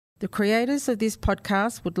The creators of this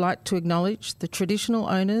podcast would like to acknowledge the traditional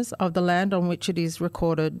owners of the land on which it is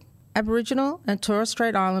recorded. Aboriginal and Torres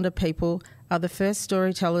Strait Islander people are the first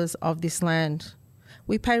storytellers of this land.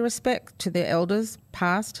 We pay respect to their elders,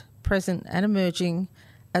 past, present and emerging,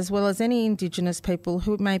 as well as any Indigenous people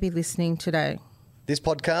who may be listening today. This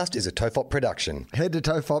podcast is a TOFOP production. Head to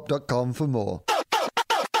tofop.com for more.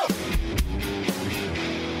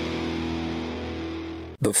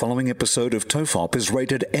 The following episode of TOFOP is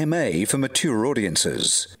rated MA for mature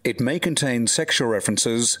audiences. It may contain sexual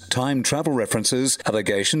references, time travel references,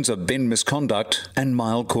 allegations of bin misconduct, and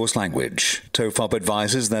mild coarse language. TOFOP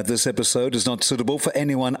advises that this episode is not suitable for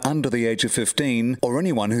anyone under the age of 15 or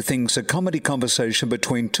anyone who thinks a comedy conversation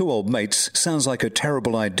between two old mates sounds like a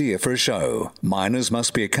terrible idea for a show. Minors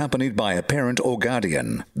must be accompanied by a parent or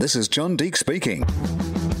guardian. This is John Deek speaking.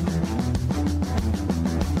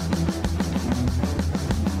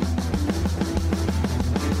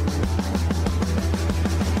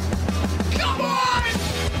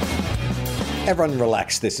 Everyone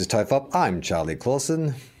relax, this is TOFOP. I'm Charlie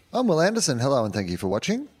Clausen. I'm Will Anderson. Hello and thank you for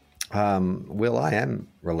watching. Will, I am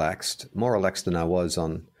relaxed, more relaxed than I was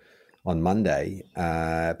on Monday.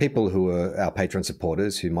 People who are our Patreon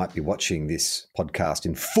supporters who might be watching this podcast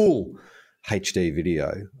in full HD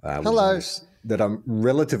video. Hello. That I'm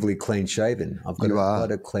relatively clean shaven. I've got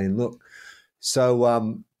quite a clean look.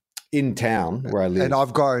 So in town where I live. And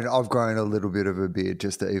I've grown a little bit of a beard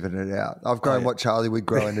just to even it out. I've grown what Charlie would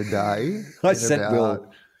grow in a day. I sent Will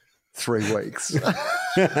 3 weeks.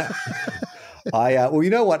 Well, you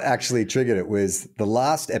know what actually triggered it was the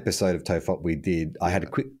last episode of TOFOP we did. I had a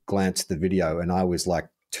quick glance at the video and I was like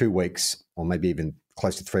 2 weeks or maybe even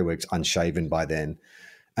close to 3 weeks unshaven by then.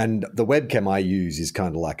 And the webcam I use is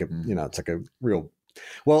kind of like it's like a real,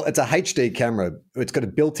 well, it's a HD camera. It's got a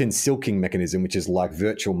built-in silking mechanism, which is like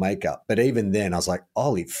virtual makeup. But even then I was like,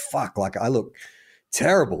 holy fuck, like I look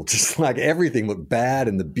terrible. Just like everything looked bad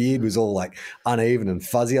and the beard was all like uneven and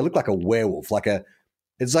fuzzy. I looked like a werewolf,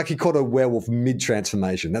 it's like he caught a werewolf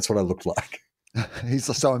mid-transformation. That's what I looked like. He's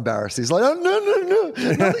so embarrassed. He's like, oh, no,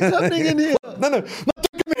 nothing's happening in here. No, don't come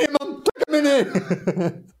in here, Mum. Don't come in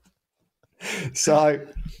here. So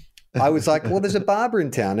I was like, well, there's a barber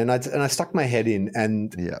in town. And I stuck my head in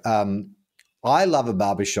and I love a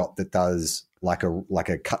barber shop that does like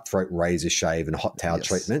a cutthroat razor shave and hot towel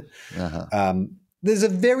treatment. Uh-huh. There's a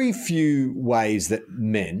very few ways that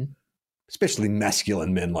men, especially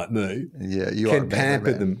masculine men like me,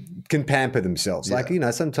 can pamper themselves. Yeah. Like,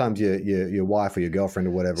 sometimes your wife or your girlfriend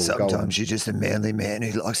or whatever will go Sometimes you're just a manly man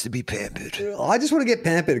who likes to be pampered. I just want to get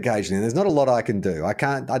pampered occasionally. And there's not a lot I can do. I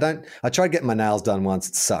tried getting my nails done once.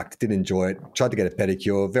 It sucked. Didn't enjoy it. Tried to get a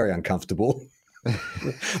pedicure. Very uncomfortable.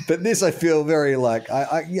 But this I feel very like,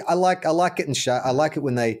 I like getting shaved. I like it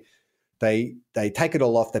when they take it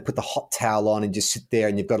all off. They put the hot towel on and just sit there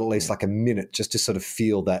and you've got at least like a minute just to sort of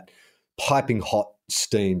feel that piping hot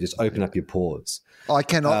steam just open up your pores. I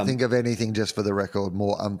cannot think of anything, just for the record,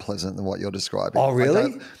 more unpleasant than what you're describing. Oh,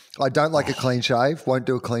 really? I don't like a clean shave. Won't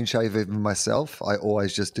do a clean shave even myself. I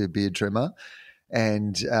always just do beard trimmer.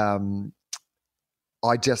 And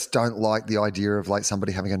I just don't like the idea of like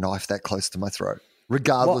somebody having a knife that close to my throat,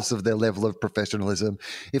 regardless of their level of professionalism.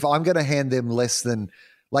 If I'm going to hand them less than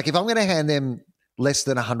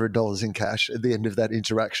 $100 in cash at the end of that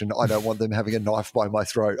interaction, I don't want them having a knife by my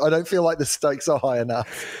throat. I don't feel like the stakes are high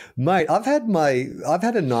enough. Mate, I've had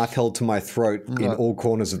a knife held to my throat in all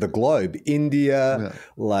corners of the globe. India,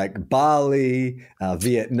 like Bali,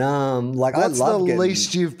 Vietnam. Like, what's the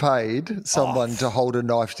least you've paid someone to hold a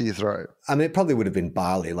knife to your throat? I mean, it probably would have been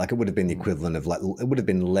Bali. Like, it would have been the equivalent of it would have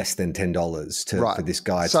been less than $10 for this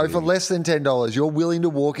guy. So for less than $10, you're willing to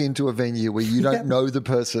walk into a venue where you don't know the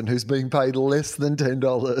person who's being paid less than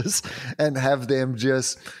 $10 and have them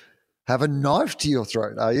just have a knife to your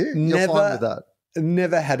throat, are you? You're fine with that?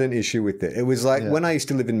 Never had an issue with it. It was like when I used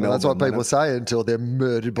to live in Melbourne. That's what people say until they're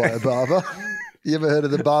murdered by a barber. You ever heard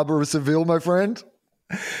of the Barber of Seville, my friend?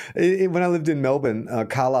 When I lived in Melbourne,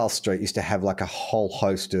 Carlisle Street used to have like a whole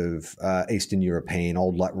host of Eastern European,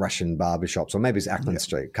 old like Russian barbershops, or maybe it's Ackland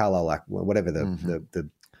Street, Carlisle, like whatever the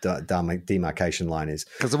demarcation line is.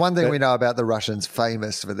 Because the one thing we know about the Russians,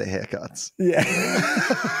 famous for their haircuts. Yeah.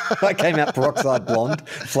 I came out peroxide blonde,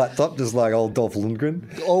 flat top, just like old Dolph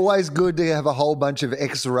Lundgren. Always good to have a whole bunch of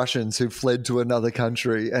ex-Russians who fled to another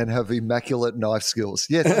country and have immaculate knife skills.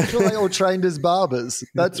 Yes, I'm sure they all trained as barbers.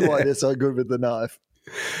 That's why they're so good with the knife.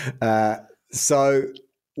 So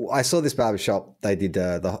I saw this barbershop. They did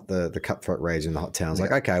the cutthroat razor in the hot towel. I was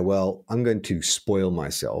like, okay, well, I'm going to spoil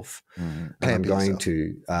myself. And I'm going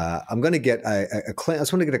to get a clean. I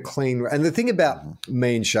just want to get a clean. And the thing about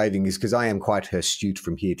me and shaving is because I am quite hirsute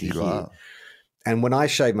from here to here. And when I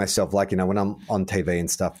shave myself, like, when I'm on TV and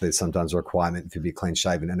stuff, there's sometimes a requirement to be clean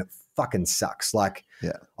shaven, and it fucking sucks. Like,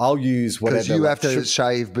 I'll use whatever. Because you have to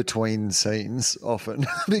shave between scenes often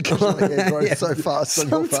because your hair grows so fast on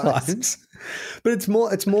your face. But it's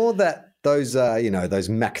more that those those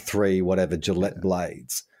Mach 3 whatever Gillette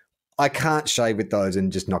blades. I can't shave with those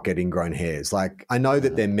and just not get ingrown hairs. Like, I know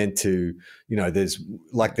that they're meant to, there's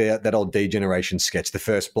like that old D-Generation sketch. The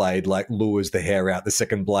first blade like lures the hair out. The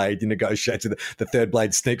second blade negotiates. The third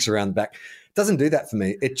blade sneaks around the back. Doesn't do that for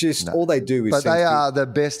me. It just, all they do is. But they are the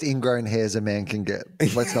best ingrown hairs a man can get.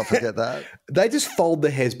 Let's not forget that. They just fold the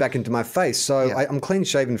hairs back into my face. So I'm clean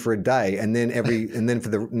shaven for a day, and then for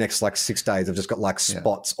the next like 6 days, I've just got like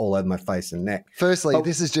spots all over my face and neck. Firstly,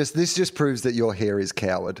 this just proves that your hair is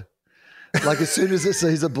coward. Like, as soon as it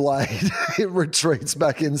sees a blade, it retreats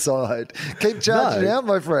back inside. Keep charging out,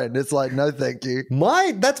 my friend. It's like, no, thank you.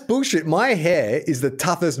 That's bullshit. My hair is the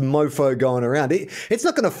toughest mofo going around. It's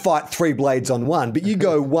not going to fight 3 blades on one, but you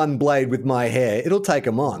go 1 blade with my hair, it'll take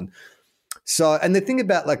them on. So, and the thing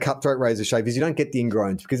about like cutthroat razor shave is you don't get the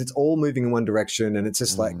ingrowns because it's all moving in one direction, and it's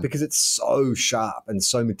just like, because it's so sharp and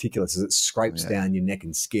so meticulous as it scrapes down your neck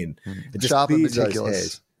and skin. It just sharp and beards those meticulous.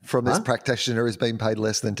 hairs. From this practitioner who's been paid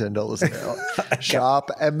less than $10 an hour. Sharp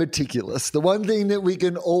and meticulous. The one thing that we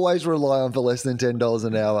can always rely on for less than $10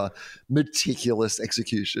 an hour, meticulous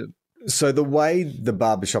execution. So the way the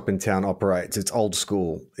barbershop in town operates, it's old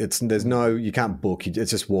school. You can't book. It's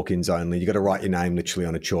just walk-ins only. You got to write your name literally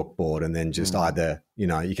on a chalkboard, and then just either,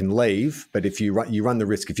 you can leave, but if you run the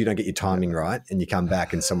risk, if you don't get your timing right and you come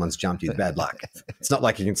back and someone's jumped you, bad luck. It's not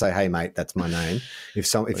like you can say, hey mate, that's my name.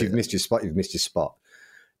 If you've missed your spot, you've missed your spot.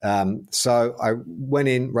 So I went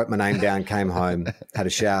in, wrote my name down, came home, had a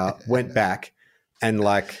shower, went back, and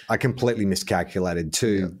like I completely miscalculated.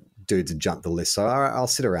 2 dudes had jumped the list. So all right, I'll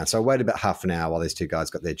sit around. So I waited about half an hour while these 2 guys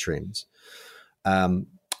got their trims. And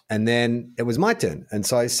then it was my turn. And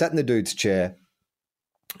so I sat in the dude's chair,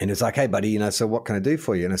 and it's like, hey buddy, so what can I do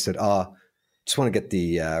for you? And I said, just want to get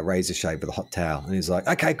the razor shave with a hot towel. And he's like,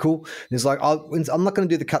 okay, cool. And he's like, I'm not going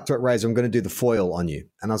to do the cutthroat razor. I'm going to do the foil on you.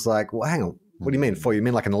 And I was like, well, hang on. What do you mean foil? You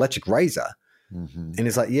mean like an electric razor? And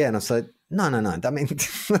he's like, yeah. And I said, no. I mean,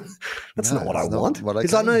 that's not what I want.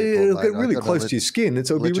 He's like, no, it'll get really close to your skin. And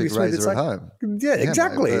so it'll be really smooth. It's like, home. Yeah,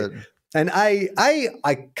 exactly. Mate, and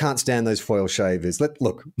I can't stand those foil shavers.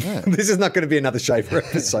 This is not going to be another shaver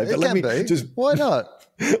episode, but let me just. Why not?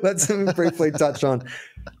 Let's briefly touch on.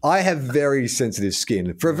 I have very sensitive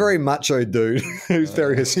skin for a very macho dude who's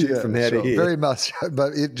very astute from there to here. Very macho,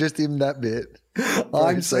 but just in that bit.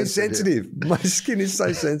 I'm so sensitive. My skin is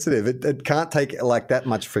so sensitive. It can't take like that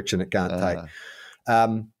much friction. It can't take.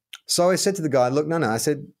 So I said to the guy, look, no. I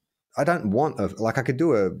said, I don't want I could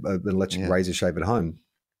do an electric razor shave at home.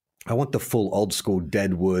 I want the full old school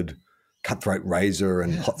deadwood cutthroat razor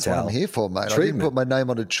and hot towel. That's what I'm here for, mate. Treatment. I didn't put my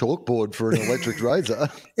name on a chalkboard for an electric razor.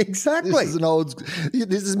 Exactly.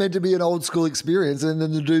 This is meant to be an old school experience, and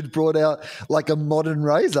then the dude brought out like a modern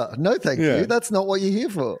razor. No, thank you. That's not what you're here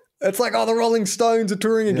for. It's like, the Rolling Stones are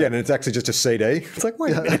touring again, and it's actually just a CD. It's like,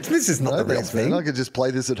 wait a minute, this is not the real thing. Man, I could just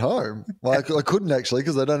play this at home. Well, I couldn't actually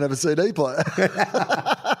because I don't have a CD player.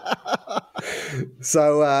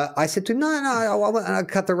 So I said to him, no, I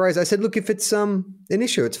cut the razor. I said, look, if it's an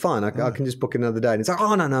issue, it's fine. I can just book another day. And he's like,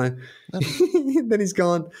 oh, no. Then he's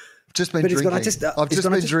gone. I've just been drinking. I've just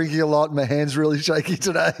been drinking a lot. My hand's really shaky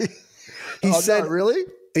today. He said, no, really?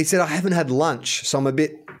 He said, I haven't had lunch, so I'm a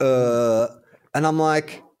bit, and I'm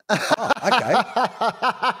like, oh, okay.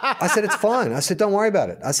 I said, it's fine. I said, don't worry about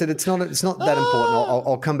it. I said, it's not that important.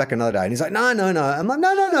 I'll come back another day. And he's like, no. I'm like,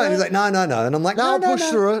 no. And he's like, no. And I'm like, no, I'll push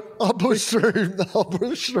through it. I'll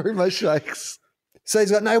push through my shakes. So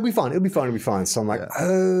he's like, no, it'll be fine. So I'm like,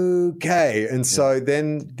 okay. And so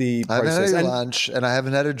then the process. I haven't had lunch and I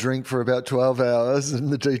haven't had a drink for about 12 hours and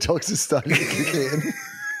the detox is starting to kick in.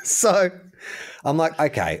 So I'm like,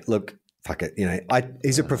 okay, look, fuck it.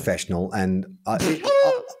 He's a professional and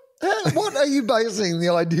what are you basing the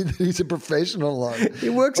idea that he's a professional on? He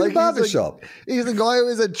works in a barbershop. He's the guy who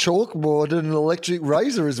has a chalkboard and an electric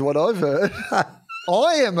razor is what I've heard.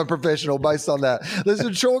 I am a professional based on that. There's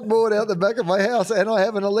a chalkboard out the back of my house and I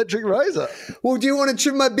have an electric razor. Well, do you want to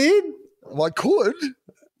trim my beard? Well, I could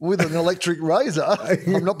with an electric razor.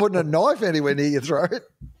 I'm not putting a knife anywhere near your throat.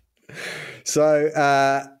 So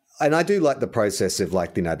And I do like the process of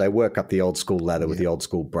like, you know, they work up the old school lather with the old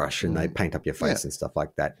school brush and they paint up your face and stuff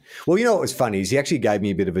like that. Well, you know what was funny is he actually gave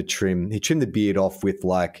me a bit of a trim. He trimmed the beard off with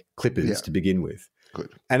like clippers to begin with. Good.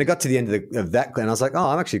 And it got to the end of that and I was like, oh,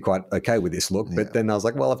 I'm actually quite okay with this look. But then I was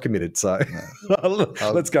like, well, I've committed. So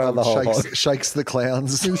let's go on the whole hog. Shakes the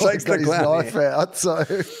clowns. Shakes the clown. His knife out.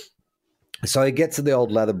 So he gets the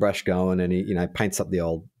old lather brush going and he, you know, paints up the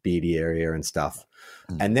old beardy area and stuff.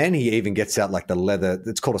 And then he even gets out like the leather,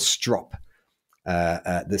 it's called a strop,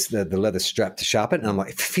 the leather strap to sharpen. And I'm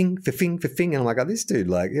like, fing. And I'm like, oh, this dude,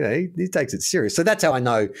 like, you know, he takes it serious. So that's how I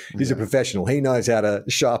know he's a professional. He knows how to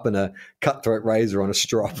sharpen a cutthroat razor on a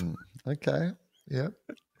strop. Okay. Yeah.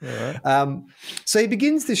 All right. So he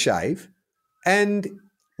begins to shave and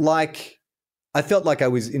like, I felt like I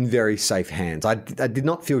was in very safe hands. I did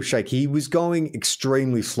not feel shaky. He was going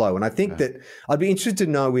extremely slow. And I think that I'd be interested to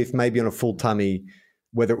know if maybe on a full tummy,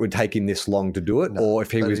 whether it would take him this long to do it or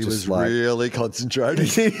if he was just like really concentrating.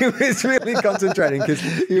 He was really concentrating because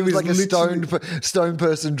he was like a stone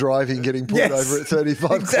person driving, getting pulled over at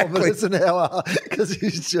 35 kilometers an hour because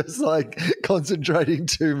he's just like concentrating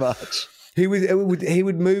too much. He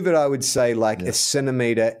would move it, I would say, like a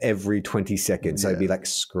centimetre every 20 seconds. So it'd be like,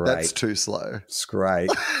 scrape. That's too slow. Scrape.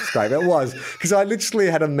 It was. Because I literally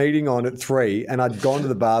had a meeting on at 3 and I'd gone to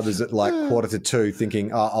the barber's at like 1:45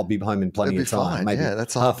 thinking, oh, I'll be home in plenty of time. Fine. Maybe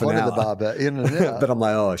that's half an hour. Of the barber, in and out. But I'm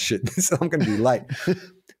like, oh, shit, I'm going to be late.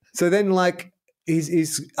 So then like,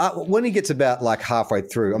 he's when he gets about like halfway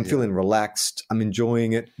through, I'm feeling relaxed. I'm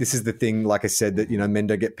enjoying it. This is the thing, like I said, that, you know, men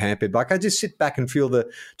don't get pampered. Like I just sit back and feel the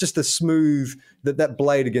smooth, that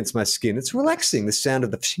blade against my skin. It's relaxing. The sound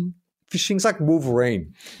of the fishing. It's like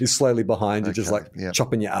Wolverine is slowly behind you, just like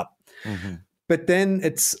chopping you up. Mm-hmm. But then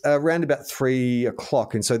it's around about 3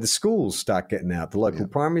 o'clock. And so the schools start getting out, the local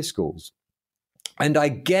primary schools. And I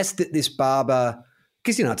guess that this barber,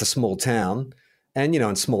 because, you know, it's a small town, and, you know,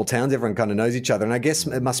 in small towns, everyone kind of knows each other. And I guess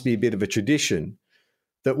it must be a bit of a tradition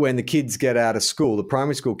that when the kids get out of school, the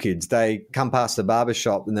primary school kids, they come past the barber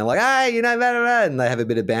shop and they're like, hey, you know, blah, blah, blah, and they have a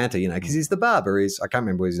bit of banter, you know, because he's the barber. I can't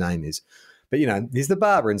remember what his name is. But, you know, he's the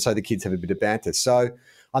barber. And so the kids have a bit of banter. So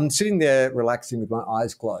I'm sitting there relaxing with my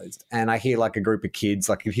eyes closed and I hear like a group of kids,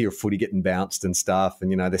 like you hear a footy getting bounced and stuff.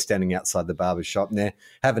 And, you know, they're standing outside the barber shop and they're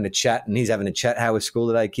having a chat and he's having a chat. How was school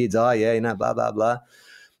today, kids? Oh, yeah, you know, blah, blah, blah.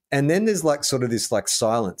 And then there's like sort of this like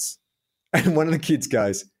silence. And one of the kids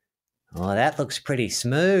goes, oh, that looks pretty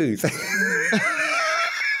smooth.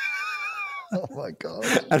 Oh, my God.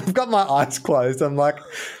 And I've got my eyes closed. I'm like,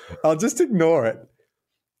 I'll just ignore it.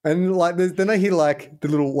 And like then I hear like the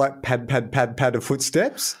little like pad of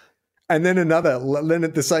footsteps. And then then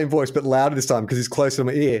at the same voice, but louder this time because he's close to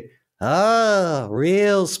my ear. Oh,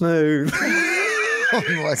 real smooth. Oh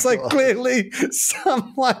it's like clearly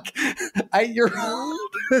some like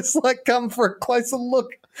 8-year-old has like come for a closer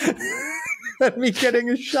look at me getting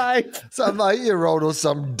a shave. Some 8-year-old or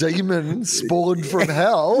some demon spawned from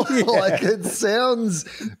hell. Like it sounds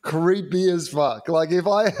creepy as fuck. Like if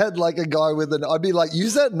I had like a guy with I'd be like,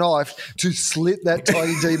 use that knife to slit that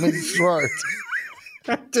tiny demon's throat.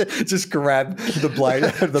 Just grab the blade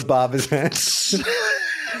out of the barber's hand.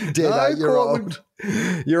 Dead 8-year-old.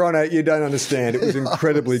 Your Honour, you don't understand. It was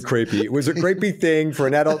incredibly creepy. It was a creepy thing for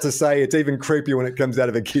an adult to say. It's even creepier when it comes out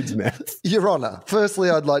of a kid's mouth. Your Honour,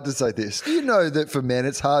 firstly, I'd like to say this. Do you know that for men,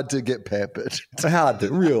 it's hard to get pampered? It's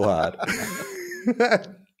real hard.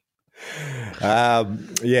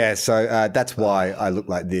 So that's why I look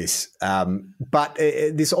like this. But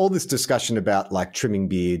all this discussion about like trimming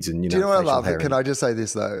beards and, you know. Do you know what I love? Can I just say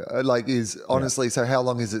this though? Like honestly, so how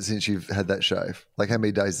long is it since you've had that shave? Like how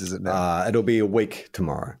many days is it now? It'll be a week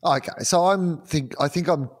tomorrow. Okay. So I think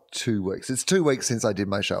I'm 2 weeks. It's 2 weeks since I did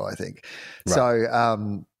my show, I think. Right.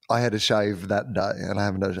 So, I had a shave that day and I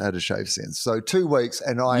haven't had a shave since. So 2 weeks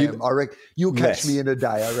and I reckon you'll catch me in a day,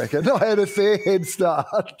 I reckon. I had a fair head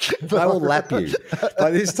start. I will lap you.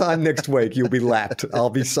 By this time next week, you'll be lapped. I'll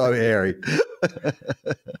be so hairy.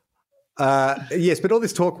 Yes, but all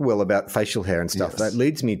this talk, Will, about facial hair and stuff, that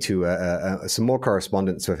leads me to some more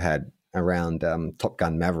correspondence we've had around Top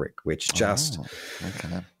Gun Maverick, which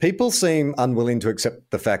people seem unwilling to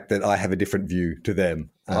accept the fact that I have a different view to them.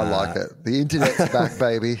 I like it. The internet's back,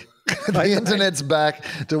 baby. The internet's back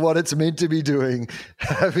to what it's meant to be doing,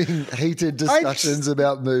 having heated discussions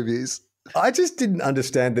about movies. I just didn't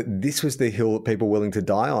understand that this was the hill that people were willing to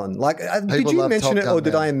die on. Like, did you mention it, or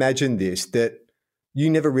did I imagine this, that you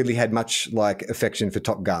never really had much like affection for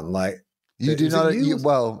Top Gun? Like, you do not.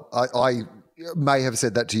 I may have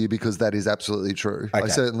said that to you because that is absolutely true. Okay. I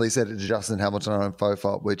certainly said it to Justin Hamilton on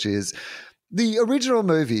Fofop, which is the original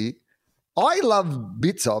movie. I love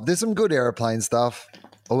bits of. There's some good airplane stuff.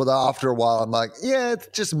 Although after a while, I'm like, yeah, it's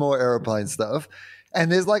just more aeroplane stuff. And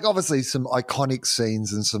there's like obviously some iconic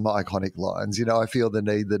scenes and some iconic lines. You know, I feel the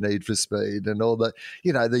need for speed and all the,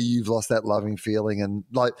 you know, the you've lost that loving feeling. And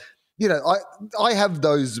like, you know, I have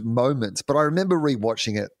those moments, but I remember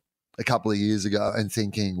rewatching it a couple of years ago and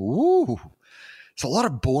thinking, ooh, it's a lot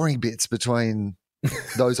of boring bits between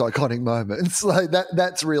those iconic moments. Like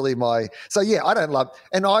that's really so yeah, I don't love,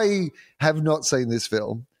 and I have not seen this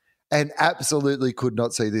film. And absolutely could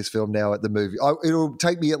not see this film now at the movie. It'll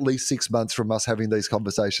take me at least 6 months from us having these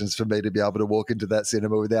conversations for me to be able to walk into that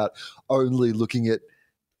cinema without only looking at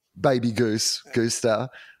baby Gooster,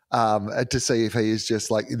 to see if he is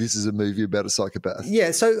just like, this is a movie about a psychopath.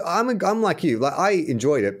 Yeah, so I'm like you. Like I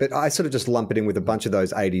enjoyed it, but I sort of just lump it in with a bunch of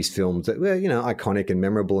those 80s films that were, you know, iconic and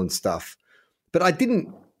memorable and stuff. But I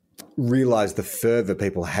didn't realize the fervor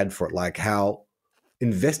people had for it, like how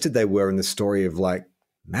invested they were in the story of like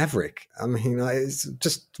Maverick. I mean, it's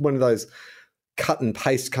just one of those cut and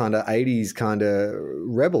paste kind of 80s kind of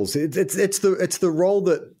rebels. It's the role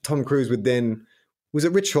that Tom Cruise would then, was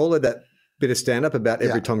it Rich Hawler, that bit of stand up about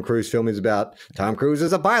every Tom Cruise film is about Tom Cruise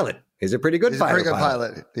as a pilot. He's a pretty good pilot. He's a pretty good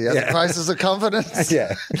pilot. He has a crisis of confidence.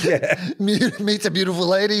 Yeah. Meets a beautiful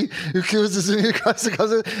lady who kills us in a crisis of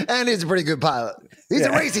confidence, and he's a pretty good pilot. He's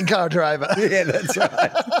a racing car driver. Yeah, that's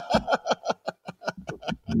right.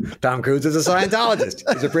 Tom Cruise is a Scientologist.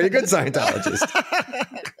 He's a pretty good Scientologist.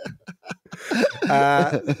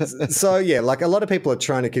 So yeah, like a lot of people are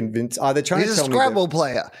trying to convince. He's a Scrabble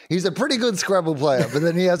player. He's a pretty good Scrabble player, but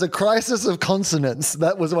then he has a crisis of consonants.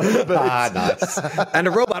 That was one of the books. Nice. And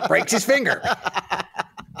a robot breaks his finger.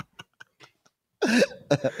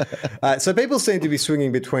 So people seem to be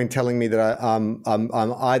swinging between telling me that I'm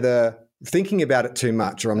either thinking about it too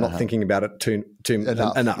much or I'm not thinking about it too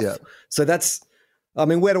enough. Yeah. So that's. I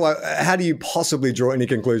mean, how do you possibly draw any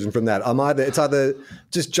conclusion from that? It's either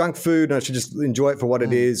just junk food and I should just enjoy it for what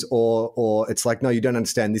it is, or it's like, no, you don't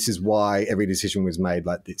understand. This is why every decision was made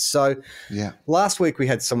like this. So last week we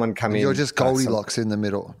had someone come in. You're just Goldilocks in the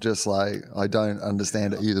middle, just like, I don't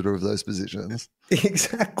understand either of those positions.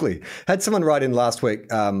 Exactly. Had someone write in last week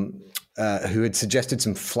who had suggested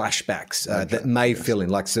some flashbacks that may fill in,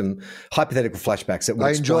 like some hypothetical flashbacks that would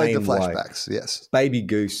explain enjoyed the flashbacks, yes. Baby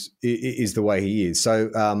Goose is the way he is.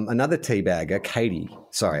 So another teabagger, Katie,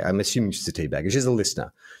 sorry, I'm assuming she's a teabagger. She's a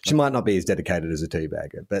listener. She might not be as dedicated as a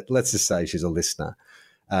teabagger, but let's just say she's a listener.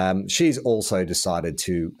 She's also decided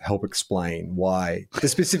to help explain why the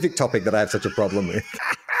specific topic that I have such a problem with.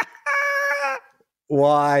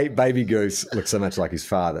 Why Baby Goose looks so much like his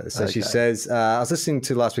father. So she says, I was listening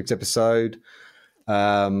to last week's episode,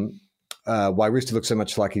 why Rooster looks so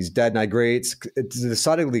much like his dad. And I agree, it's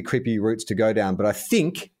decidedly creepy routes to go down, but I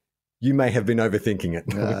think you may have been overthinking it.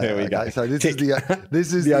 There we go. So this is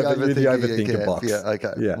the overthinking box. Yeah,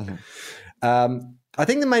 okay. Yeah. Mm-hmm. I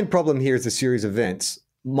think the main problem here is the series of events.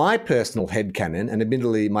 My personal headcanon, and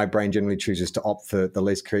admittedly my brain generally chooses to opt for the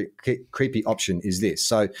least creepy option, is this.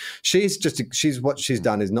 So what she's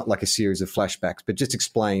done is not like a series of flashbacks, but just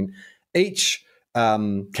explain each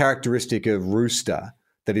characteristic of Rooster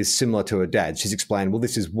that is similar to her dad. She's explained, well,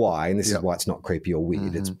 this is why, and this is why it's not creepy or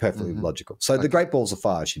weird. It's perfectly logical. So the Great Balls of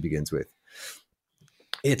Fire she begins with.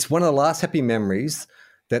 It's one of the last happy memories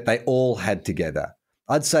that they all had together.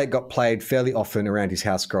 I'd say it got played fairly often around his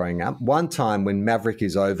house growing up. One time when Maverick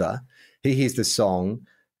is over, he hears the song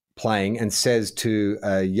playing and says to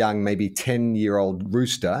a young, maybe 10-year-old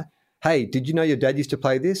Rooster, hey, did you know your dad used to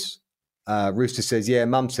play this? Rooster says, yeah,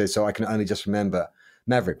 Mum says so. I can only just remember.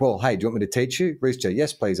 Maverick, well, hey, do you want me to teach you? Rooster,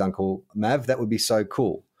 yes, please, Uncle Mav. That would be so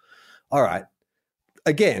cool. All right.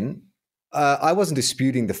 Again, I wasn't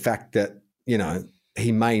disputing the fact that, you know,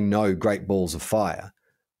 he may know Great Balls of Fire.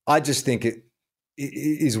 I just think it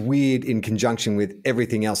is weird in conjunction with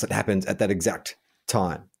everything else that happens at that exact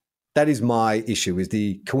time. That is my issue, is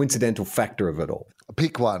the coincidental factor of it all.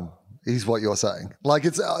 Pick one is what you're saying. Like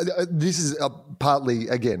it's this is partly,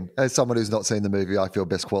 again, as someone who's not seen the movie, I feel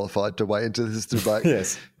best qualified to weigh into this debate.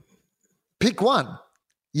 Yes. Pick one.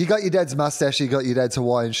 You got your dad's mustache, you got your dad's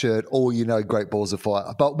Hawaiian shirt, or you know Great Balls of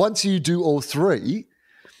Fire. But once you do all three,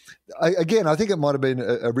 I think it might have been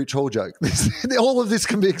a Rich Hall joke. All of this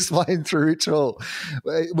can be explained through Rich Hall,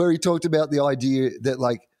 where he talked about the idea that,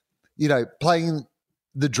 like, you know, playing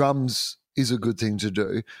the drums is a good thing to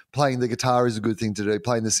do. Playing the guitar is a good thing to do.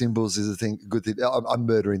 Playing the cymbals is a good thing. I'm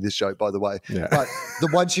murdering this joke, by the way. Yeah. But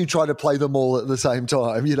once you try to play them all at the same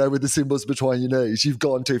time, you know, with the cymbals between your knees, you've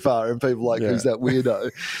gone too far, and people are like, who's that weirdo?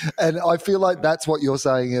 And I feel like that's what you're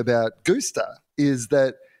saying about Gooster, is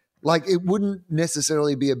that, like, it wouldn't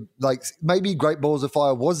necessarily be maybe Great Balls of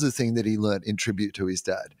Fire was the thing that he learnt in tribute to his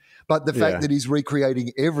dad. But the fact that he's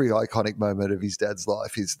recreating every iconic moment of his dad's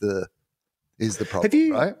life is the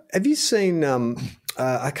problem, right? Have you seen,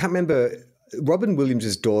 I can't remember, Robin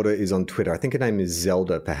Williams' daughter is on Twitter. I think her name is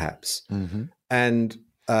Zelda, perhaps. Mm-hmm. And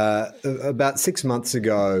about 6 months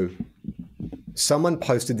ago, someone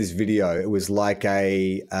posted this video. It was like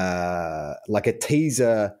a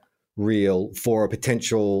teaser reel for a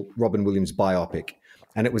potential Robin Williams biopic.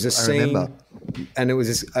 And it was a scene, and it was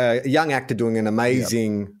this young actor doing an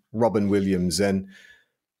amazing Robin Williams. And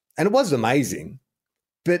it was amazing,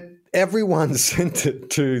 but everyone sent it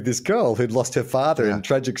to this girl who'd lost her father in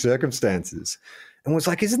tragic circumstances and was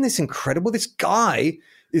like, isn't this incredible? This guy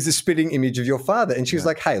is a spitting image of your father. And she was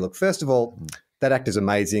like, hey, look, first of all, that actor's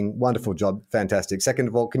amazing. Wonderful job. Fantastic. Second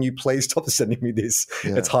of all, can you please stop sending me this?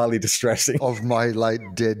 Yeah. It's highly distressing. Of my late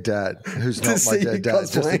dead dad, who's not my dead dad.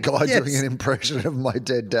 Just a guy doing an impression of my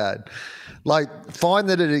dead dad. Like, fine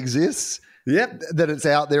that it exists. Yep. That it's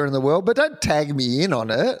out there in the world, but don't tag me in on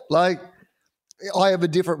it. Like, I have a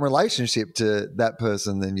different relationship to that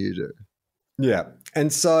person than you do. Yeah.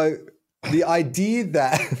 And so the idea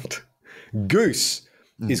that Goose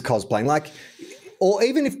is cosplaying, like, or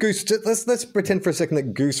even if Goose, let's pretend for a second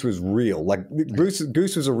that Goose was real. Like,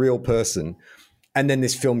 Goose was a real person, and then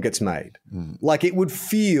this film gets made. Like, it would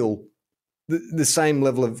feel the same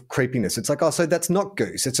level of creepiness. It's like, oh, so that's not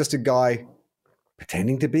Goose. It's just a guy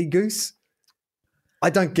pretending to be Goose. I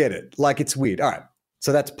don't get it. Like, it's weird. All right.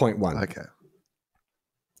 So that's point one. Okay.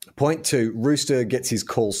 Point two, Rooster gets his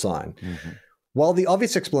call sign. While the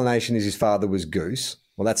obvious explanation is his father was Goose,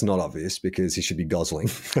 well, that's not obvious because he should be Gosling,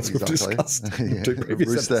 as we've discussed in two previous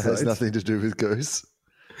Rooster episodes. has nothing to do with Goose.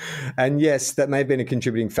 And yes, that may have been a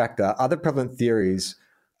contributing factor. Other prevalent theories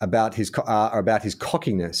about his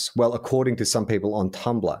cockiness, well, according to some people on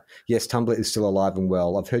Tumblr. Yes, Tumblr is still alive and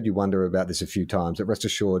well. I've heard you wonder about this a few times, but rest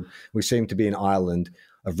assured, we seem to be an island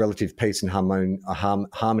of relative peace and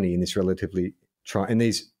harmony in this in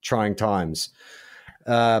these trying times.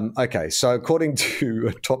 Okay, so according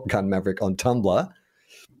to Top Gun Maverick on Tumblr,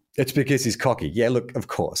 it's because he's cocky. Yeah, look, of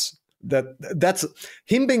course. That's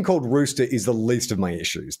him being called Rooster is the least of my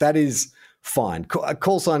issues. That is fine. A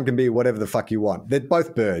call sign can be whatever the fuck you want. They're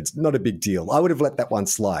both birds, not a big deal. I would have let that one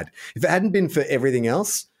slide. If it hadn't been for everything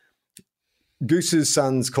else, Goose's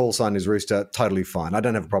son's call sign is Rooster, totally fine. I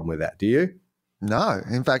don't have a problem with that. Do you? No.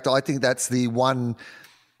 In fact, I think that's the one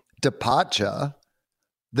departure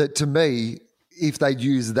that, to me, if they'd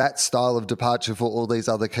use that style of departure for all these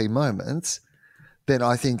other key moments, then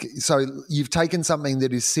I think, so you've taken something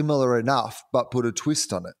that is similar enough but put a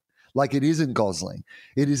twist on it. Like, it isn't Gosling.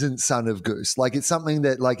 It isn't Son of Goose. Like, it's something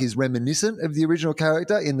that, like, is reminiscent of the original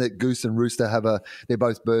character in that Goose and Rooster they're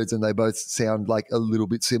both birds and they both sound like a little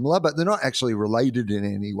bit similar, but they're not actually related in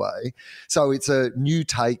any way. So it's a new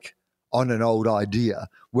take on an old idea,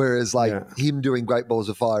 whereas him doing Great Balls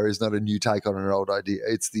of Fire is not a new take on an old idea.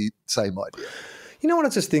 It's the same idea. You know what I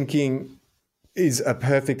was just thinking is a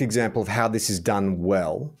perfect example of how this is done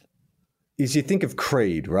well is you think of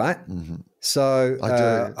Creed, right? So I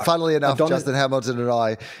do. Funnily enough, Justin Hamilton and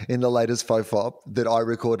I, in the latest FOFOP that I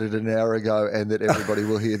recorded an hour ago and that everybody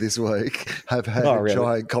will hear this week, have had a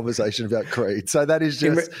giant conversation about Creed. So that is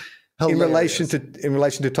just hilarious. In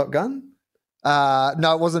relation to Top Gun?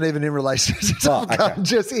 No, it wasn't even in relation to Top Gun.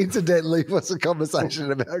 Just incidentally was a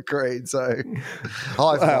conversation about Creed. So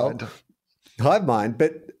hive mind.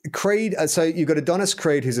 But Creed, so you've got Adonis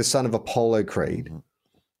Creed, who's a son of Apollo Creed.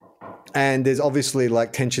 And there's obviously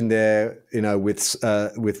like tension there, you know, with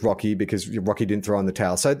Rocky because Rocky didn't throw in the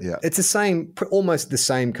towel. So it's the same, almost the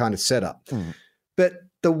same kind of setup. But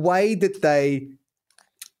the way that they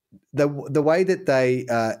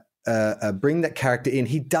bring that character in,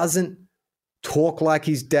 he doesn't talk like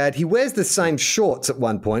his dad. He wears the same shorts at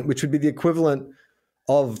one point, which would be the equivalent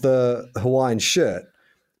of the Hawaiian shirt.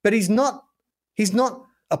 But he's not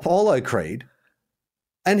Apollo Creed.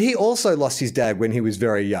 And he also lost his dad when he was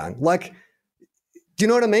very young. Like, do you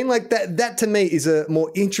know what I mean? Like that to me is a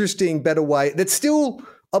more interesting, better way. That's still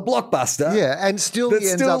a blockbuster. Yeah, and still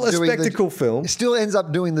that's still a spectacle film. Still ends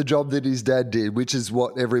up doing the job that his dad did, which is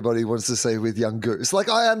what everybody wants to see with young Goose. Like,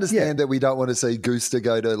 I understand that we don't want to see Goose to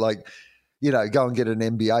go to, like, you know, go and get an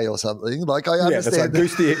MBA or something. Like, I understand.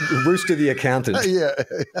 That's like Rooster the accountant. Yeah.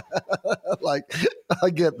 Like,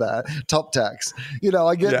 I get that. Top tax. You know,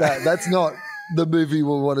 I get that. That's not the movie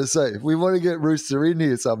we'll want to see. We want to get Rooster in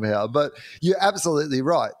here somehow. But you're absolutely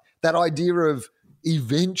right. That idea of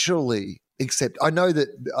eventually, I know that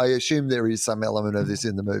I assume there is some element of this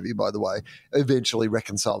in the movie, by the way, eventually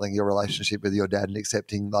reconciling your relationship with your dad and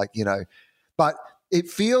accepting, like, you know, but it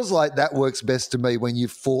feels like that works best to me when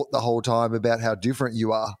you've fought the whole time about how different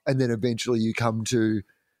you are and then eventually you come to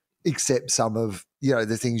accept some of,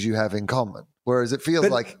 the things you have in common. Whereas it feels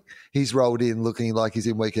like he's rolled in looking like he's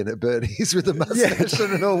in Weekend at Bernie's with a mustache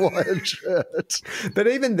and an Hawaiian shirt. But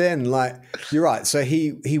even then, like, you're right. So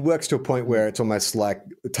he works to a point where it's almost like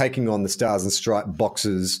taking on the Stars and Stripe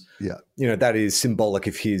boxes. Yeah. That is symbolic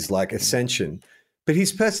of his like ascension. But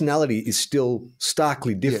his personality is still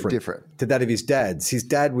starkly different to that of his dad's. His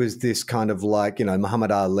dad was this kind of like,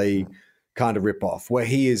 Muhammad Ali kind of ripoff, where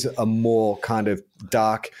he is a more kind of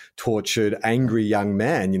dark, tortured, angry young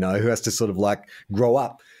man, who has to sort of like grow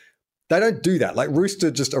up. They don't do that. Like Rooster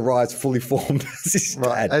just arrives fully formed as his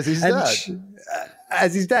dad. As his dad.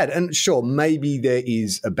 As his dad. And sure, maybe there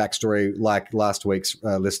is a backstory like last week's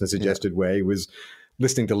listener suggested where he was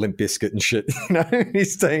listening to Limp Bizkit and shit, in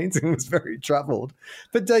his teens and was very troubled.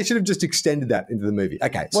 But they should have just extended that into the movie.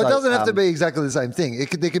 Okay. Well, it doesn't have to be exactly the same thing.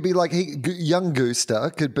 There could be like young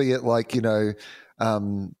Gooster could be at like,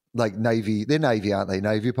 like Navy. They're Navy, aren't they?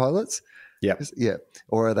 Navy pilots? Yeah. Yeah.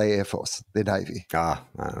 Or are they Air Force? They're Navy. I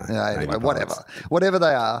don't know. Anyway, whatever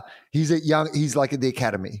they are, he's like at the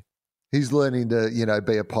academy. He's learning to,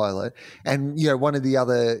 be a pilot. And, one of the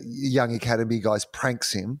other young academy guys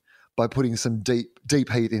pranks him by putting some deep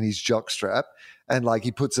heat in his jockstrap, and like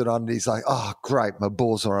he puts it on and he's like, "Oh, great, my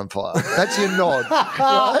balls are on fire." That's your nod,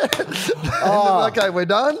 right? Okay, we're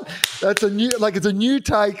done. That's it's a new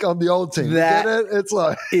take on the old team. That you get it? It's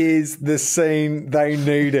like is the scene they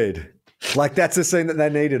needed. Like that's the scene that they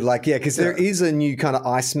needed. Like, yeah, because there is a new kind of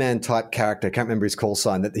Iceman type character. I can't remember his call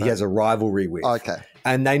sign that he has a rivalry with. Okay.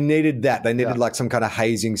 And they needed that. They needed like some kind of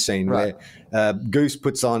hazing scene where Goose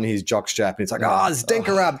puts on his jockstrap and it's like,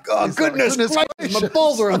 stinker up. Oh, goodness gracious, my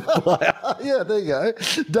balls are on fire. Yeah, there you go.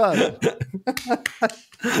 Done.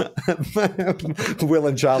 Will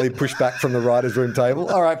and Charlie push back from the writer's room table.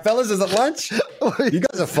 All right, fellas, is it lunch? You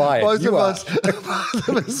guys are fired. Both of us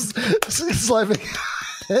slamming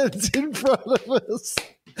heads in front of us.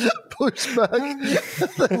 Push back.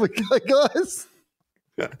 There we go, guys.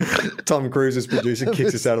 Tom Cruise's producer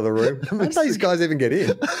kicks us out of the room. How did these guys even get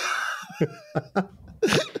in?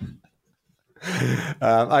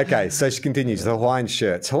 Okay, so she continues. The Hawaiian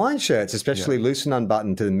shirts. Hawaiian shirts, especially loose and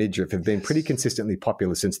unbuttoned to the midriff, have been pretty consistently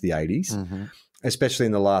popular since the 80s, especially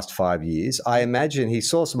in the last 5 years. I imagine he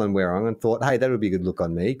saw someone wearing and thought, hey, that would be a good look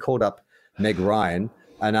on me. Called up Meg Ryan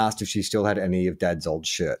and asked if she still had any of Dad's old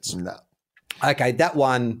shirts. No. Okay, that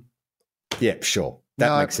one, yeah, sure.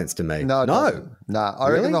 That makes sense to me. No. I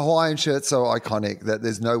Really? reckon the Hawaiian shirt's so iconic that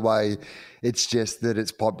there's no way it's just that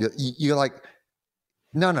it's popular. You're like,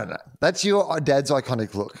 no. That's your dad's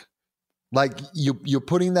iconic look. Like you're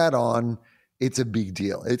putting that on. It's a big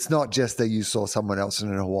deal. It's not just that you saw someone else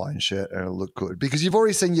in a Hawaiian shirt and it looked good, because you've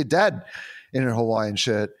already seen your dad in a Hawaiian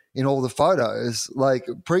shirt in all the photos. Like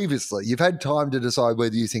previously, you've had time to decide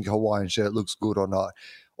whether you think a Hawaiian shirt looks good or not.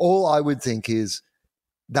 All I would think is,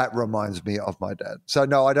 that reminds me of my dad. So,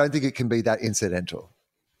 no, I don't think it can be that incidental.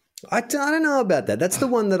 I don't know about that. That's the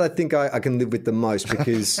one that I think I can live with the most,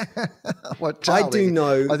 because What, Charlie, I do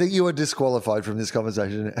know. I think you are disqualified from this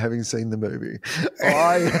conversation having seen the movie.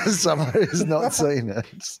 I, as someone who's not seen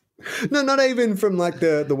it. No, not even from like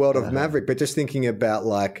the world of Maverick, but just thinking about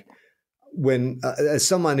like when, as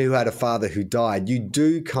someone who had a father who died, you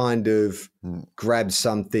do kind of grab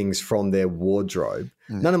some things from their wardrobe.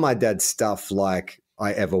 None of my dad's stuff like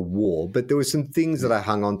I ever wore, but there were some things that I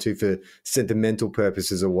hung on to for sentimental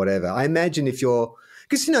purposes or whatever. I imagine if you're,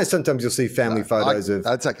 because sometimes you'll see family photos of.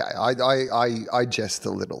 That's okay. I jest a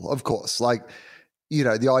little, of course. Like,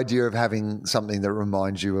 the idea of having something that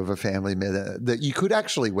reminds you of a family member that you could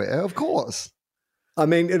actually wear, of course. I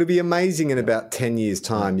mean, it'll be amazing in about 10 years'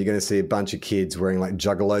 time. You're going to see a bunch of kids wearing like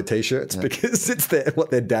Juggalo t-shirts because it's what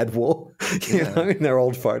their dad wore, in their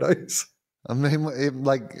old photos. I mean,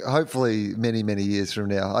 hopefully many, many years from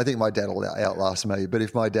now, I think my dad will outlast me. But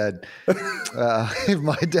if my dad,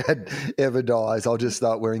 ever dies, I'll just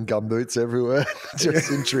start wearing gumboots everywhere, just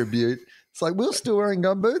in tribute. It's like, we're still wearing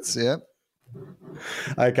gumboots, yeah.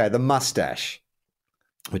 Okay, the mustache,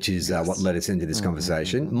 which is what led us into this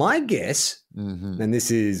conversation. My guess, and this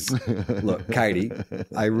is, look, Katie,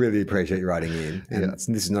 I really appreciate you writing in, and this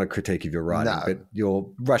is not a critique of your writing, but your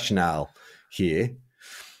rationale here.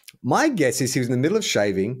 My guess is he was in the middle of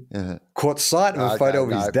shaving, caught sight of a photo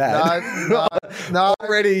of his dad. No.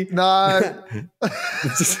 Already. No.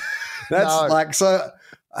 That's like, so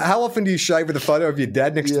how often do you shave with a photo of your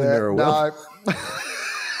dad next to the mirror? No.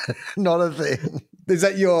 Not a thing. Is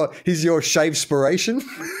that your shave-spiration?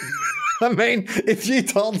 I mean, if you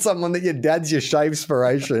told someone that your dad's your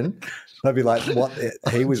shave-spiration, They'd be like, what?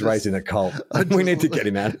 He was raised in a cult. We need to get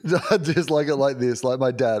him out. I just like it like this, like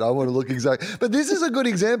my dad. I want to look exact. But this is a good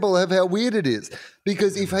example of how weird it is.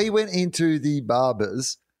 Because if he went into the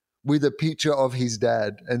barbers with a picture of his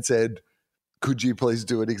dad and said, could you please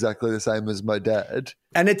do it exactly the same as my dad?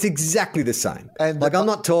 And it's exactly the same. And I'm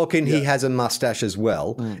not talking he has a mustache as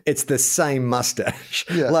well. It's the same mustache.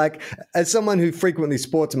 Yeah. Like, as someone who frequently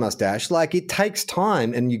sports a mustache, like, it takes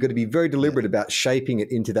time and you've got to be very deliberate about shaping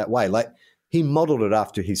it into that way. Like, he modeled it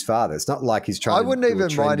after his father. It's not like he's trying I to wouldn't do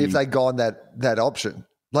even mind if they gone that option.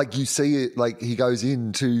 Like, you see it, like he goes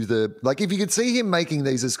into the, like, if you could see him making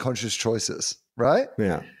these as conscious choices, right?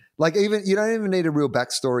 Yeah. Like, even you don't even need a real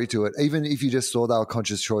backstory to it. Even if you just saw they were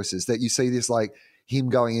conscious choices, that you see this, like him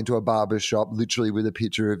going into a barber shop, literally with a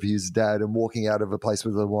picture of his dad, and walking out of a place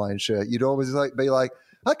with a Hawaiian shirt. You'd always be like,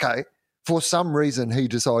 okay, for some reason he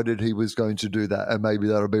decided he was going to do that, and maybe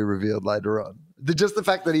that'll be revealed later on. Just the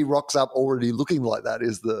fact that he rocks up already looking like that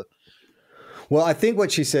is the. Well, I think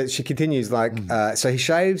what she said, she continues like, so he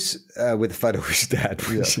shaves with a photo of his dad,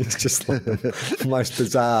 which is just like the most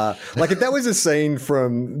bizarre. Like, if that was a scene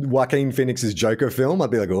from Joaquin Phoenix's Joker film, I'd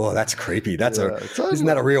be like, oh, that's creepy. Isn't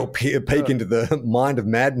that a real peek into the mind of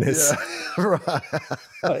madness? Yeah. Right.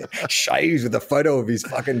 Like, shaves with a photo of his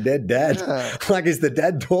fucking dead dad. Yeah. Like, is the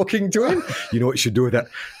dad talking to him? You know what you should do with that?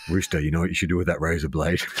 Rooster, you know what you should do with that razor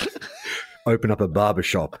blade? Open up a barber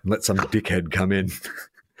shop and let some dickhead come in.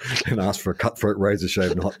 And ask for a cutthroat razor shave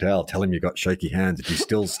and hot towel. Tell him you got shaky hands. If he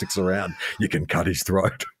still sticks around, you can cut his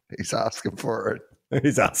throat. He's asking for it.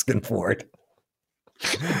 He's asking for it.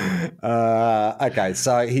 Okay,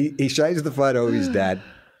 so he shaves the photo of his dad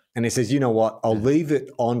and he says, you know what? I'll leave it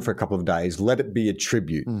on for a couple of days. Let it be a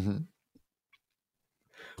tribute. Mm-hmm.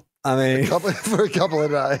 I mean, for a couple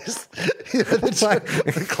of days. You know,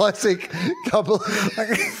 the classic couple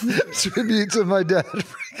of tributes of my dad.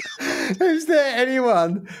 Is there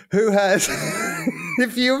anyone who has,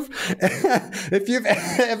 if you've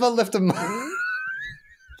ever left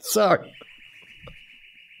sorry.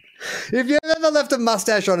 If you've ever left a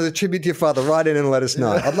mustache on as a tribute to your father, write in and let us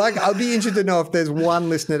know. I'd be interested to know if there's one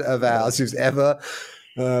listener of ours who's ever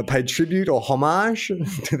paid tribute or homage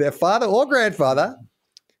to their father or grandfather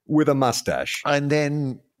with a mustache. And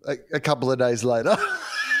then a couple of days later,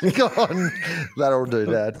 go on, that'll do,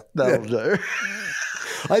 Dad. That'll do.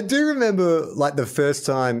 I do remember, like, the first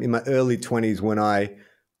time in my early 20s when I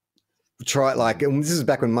tried, like, and this is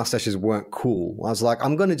back when mustaches weren't cool. I was like,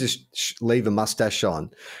 I'm going to just leave a mustache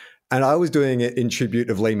on. And I was doing it in tribute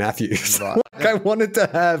of Lee Matthews. Right. Like, I wanted to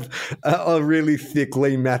have a really thick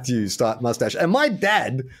Lee Matthews type mustache. And my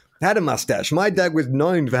dad had a mustache. My dad was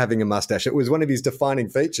known for having a mustache. It was one of his defining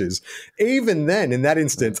features. Even then, in that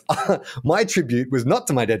instance, my tribute was not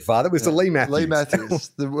to my dead father. It was to Lee Matthews. Lee Matthews,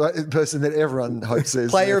 the person that everyone hopes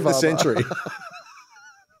is player of the father. century.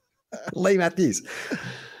 Lee Matthews.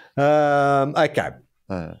 Okay.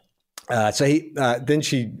 So then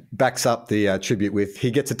she backs up the tribute with,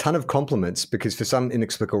 he gets a ton of compliments because for some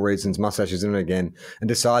inexplicable reasons, mustache is in it again and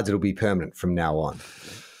decides it'll be permanent from now on.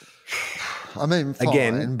 I mean, fine,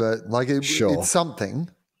 again, but like it's something.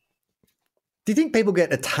 Do you think people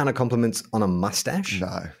get a ton of compliments on a mustache?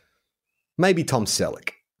 No. Maybe Tom Selleck.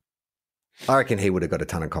 I reckon he would have got a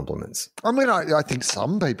ton of compliments. I mean, I think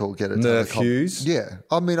some people get a ton Nerf of compliments. Hughes. Yeah.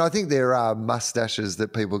 I mean, I think there are mustaches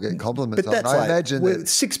that people get compliments But that's on. I like, imagine with that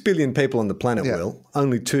 6 billion people on the planet, Will,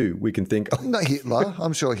 only 2 we can think of. no, Hitler.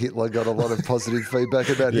 I'm sure Hitler got a lot of positive feedback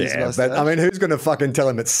about his mustache. But I mean, who's going to fucking tell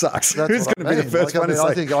him it sucks? That's Who's what going to be the first one to say?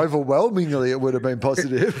 I think overwhelmingly it would have been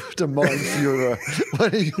positive to Mein Führer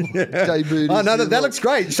when he debuted. Oh, no, his that looks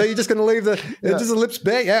great. So you're just going to leave just the lips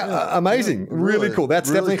bare? Yeah, amazing. Yeah, really cool. That's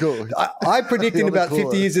really definitely cool. I predict in about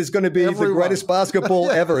 50 years there's going to be the greatest basketball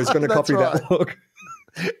ever is going to copy that look.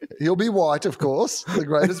 He'll be white, of course, the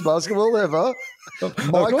greatest basketball ever.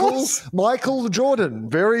 Michael Jordan,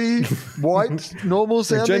 very white, normal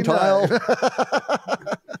sounding Gentile.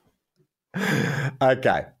 name.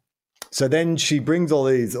 Okay. So then she brings all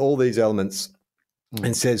these elements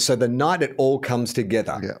and says, so the night it all comes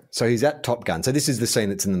together. Yeah. So he's at Top Gun. So this is the scene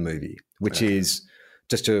that's in the movie, which is,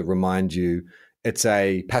 just to remind you, it's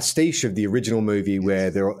a pastiche of the original movie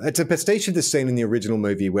it's a pastiche of the scene in the original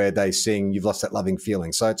movie where they sing "You've Lost That Loving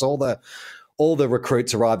Feeling." So it's all the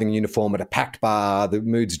recruits arriving in uniform at a packed bar. The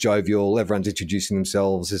mood's jovial. Everyone's introducing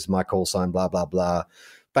themselves. This is my call sign. Blah blah blah.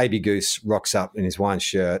 Baby Goose rocks up in his wine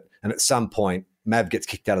shirt, and at some point, Mav gets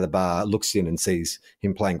kicked out of the bar, looks in, and sees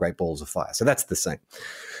him playing Great Balls of Fire. So that's the scene.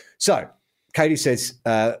 So Katie says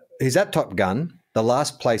he's at Top Gun, the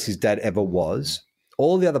last place his dad ever was.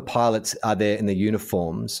 All the other pilots are there in their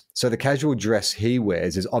uniforms. So the casual dress he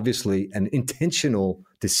wears is obviously an intentional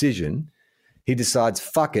decision, he decides,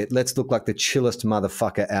 fuck it, let's look like the chillest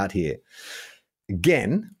motherfucker out here.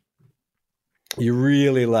 Again, you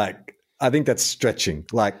really I think that's stretching.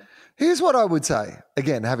 Here's what I would say,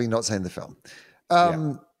 again, having not seen the film.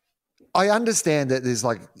 I understand that there's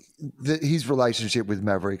his relationship with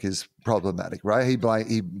Maverick is problematic, right?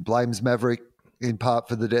 He blames Maverick in part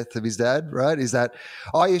for the death of his dad, right? Is that,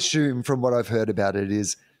 I assume from what I've heard about it,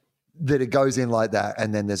 is that it goes in like that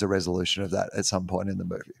and then there's a resolution of that at some point in the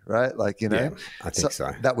movie, right? Yeah, I think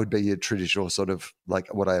so. That would be your traditional sort of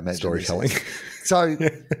what I imagine. Storytelling. So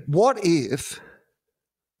what if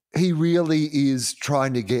he really is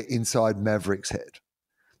trying to get inside Maverick's head?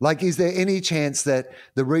 Is there any chance that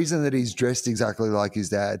the reason that he's dressed exactly like his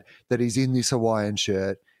dad, that he's in this Hawaiian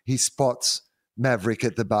shirt, he spots Maverick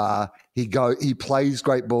at the bar, he plays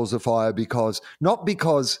Great Balls of Fire not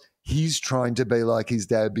because he's trying to be like his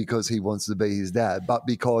dad because he wants to be his dad, but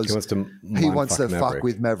because he wants to fuck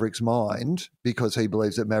with Maverick's mind because he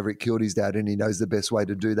believes that Maverick killed his dad and he knows the best way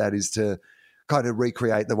to do that is to kind of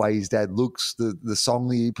recreate the way his dad looks, the song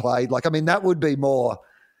that he played. That would be more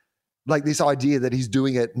this idea that he's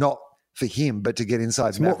doing it not for him, but to get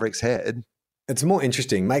inside Maverick's head. It's more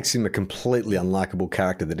interesting, makes him a completely unlikable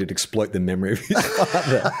character that he'd exploit the memory of his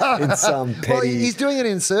father in some petty... Well, he's doing it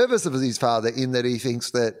in service of his father in that he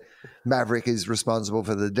thinks that Maverick is responsible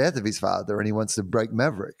for the death of his father and he wants to break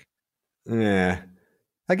Maverick. Yeah,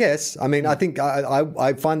 I guess. I think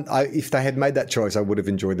I find if they had made that choice, I would have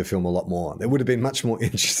enjoyed the film a lot more. It would have been much more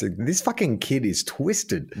interesting. This fucking kid is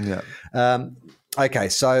twisted. Yeah. Okay,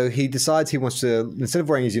 so he decides he wants to, instead of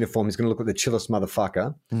wearing his uniform, he's going to look like the chillest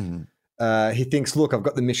motherfucker. Mm. He thinks, look, I've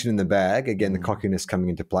got the mission in the bag. Again, the cockiness coming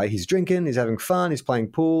into play. He's drinking, he's having fun, he's playing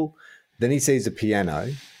pool. Then he sees a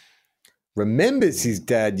piano, remembers his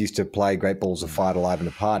dad used to play Great Balls of Fire to liven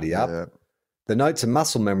a party up. Yeah. The note's a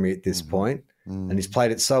muscle memory at this point, and he's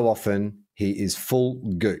played it so often, he is full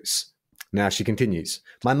goose. Now she continues.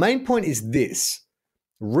 My main point is this.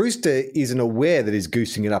 Rooster isn't aware that he's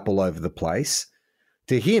goosing it up all over the place.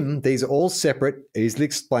 To him, these are all separate, easily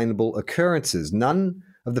explainable occurrences. None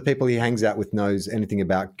of the people he hangs out with knows anything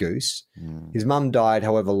about Goose. His mum died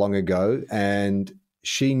however long ago, and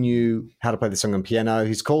she knew how to play the song on piano.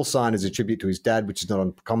 His call sign is a tribute to his dad, which is not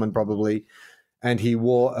uncommon probably, and he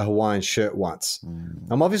wore a Hawaiian shirt once.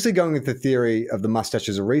 I'm obviously going with the theory of the mustache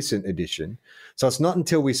as a recent addition, so it's not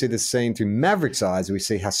until we see the scene through Maverick's eyes we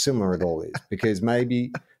see how similar it all is, because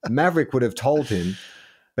maybe Maverick would have told him,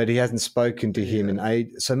 but he hasn't spoken to him in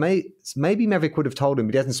ages. So maybe Maverick would have told him,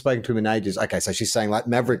 but he hasn't spoken to him in ages. Okay, so she's saying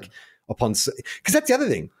Maverick because that's the other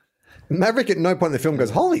thing. Maverick at no point in the film goes,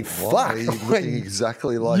 holy fuck. You're looking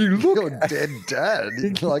exactly like your dead dad.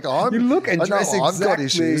 You look and dress exactly. I've got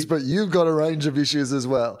issues, but you've got a range of issues as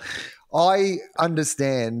well. I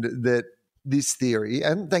understand that this theory,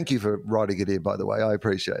 and thank you for writing it in, by the way. I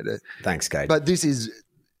appreciate it. Thanks, Kate. But this is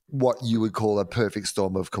what you would call a perfect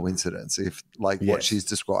storm of coincidence if what she's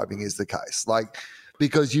describing is the case.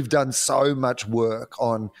 Because you've done so much work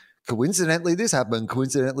on coincidentally this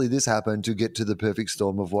happened to get to the perfect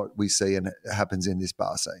storm of what we see and happens in this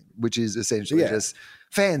bar scene, which is essentially just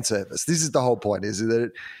fan service. This is the whole point, is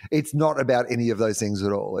that it's not about any of those things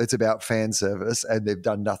at all. It's about fan service, and they've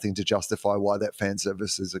done nothing to justify why that fan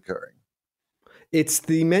service is occurring. It's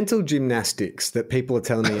the mental gymnastics that people are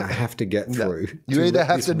telling me I have to get through. You either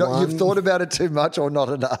have to not, you've thought about it too much or not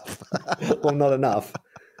enough. Or not enough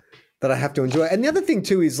that I have to enjoy. And the other thing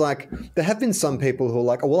too is there have been some people who are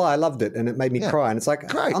like, oh, well, I loved it and it made me cry. And it's like,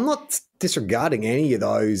 great. I'm not disregarding any of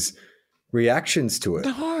those reactions to it.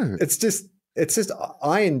 No. It's just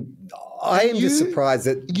I am just surprised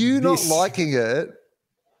that you not liking it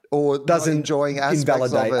or doesn't enjoying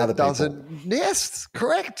aspects of it other people. Doesn't. Yes,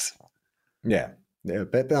 correct. Yeah. Yeah,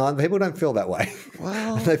 but people don't feel that way.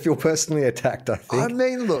 Well, they feel personally attacked, I think. I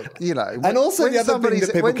mean, look, and also the other thing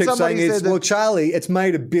that people keep saying is, well, Charlie, it's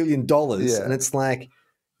made $1 billion. Yeah. And it's like,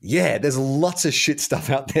 yeah, there's lots of shit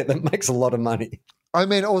stuff out there that makes a lot of money. I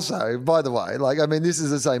mean, also, by the way, this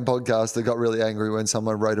is the same podcast that got really angry when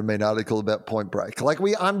someone wrote a mean article about Point Break.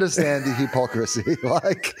 We understand the hypocrisy.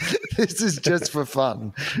 This is just for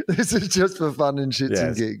fun. This is just for fun and shits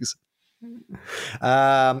and gigs.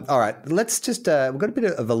 All right, let's just we've got a bit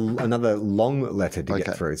of another long letter to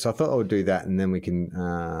get through, so I thought I would do that and then we can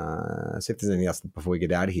see if there's anything else before we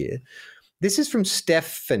get out of here. This is from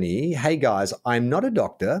Stephanie. Hey guys, I'm not a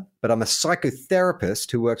doctor, but I'm a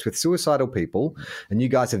psychotherapist who works with suicidal people, and you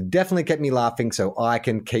guys have definitely kept me laughing so I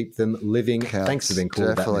can keep them living. Counts. Thanks for being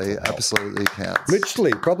cool. Definitely, absolutely counts.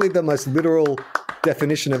 Literally, probably the most literal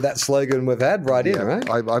definition of that slogan we've had in, right?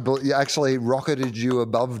 I actually rocketed you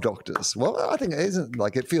above doctors. Well, I think it isn't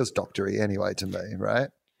like it feels doctory anyway to me, right?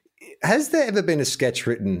 Has there ever been a sketch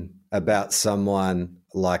written about someone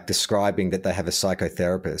like describing that they have a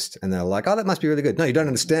psychotherapist and they're like, oh, that must be really good? No, you don't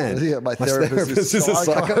understand. Yeah, my therapist is a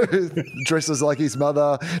psycho. Dresses like his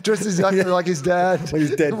mother, dresses exactly like his dad.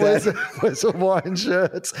 His dead dad. Wears Hawaiian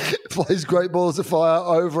shirts, plays Great Balls of Fire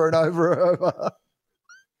over and over and over.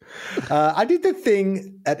 I did the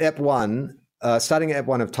thing at Ep 1, starting at Ep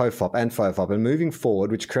 1 of TOEFOP and FOFOP and moving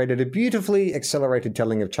forward, which created a beautifully accelerated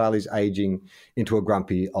telling of Charlie's aging into a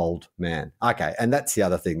grumpy old man. Okay, and that's the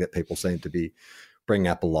other thing that people seem to be bringing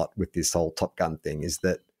up a lot with this whole Top Gun thing is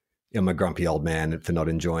that I'm a grumpy old man for not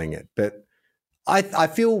enjoying it. But I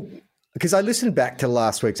feel, because I listened back to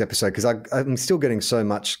last week's episode because I'm still getting so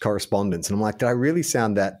much correspondence and I'm like, did I really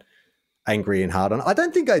sound that angry and hard on? I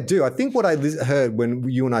don't think I do. I think what I heard when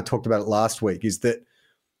you and I talked about it last week is that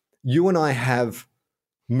you and I have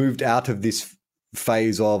moved out of this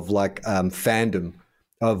phase of like fandom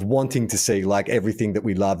of wanting to see like everything that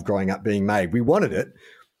we loved growing up being made. We wanted it.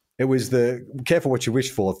 It was the careful what you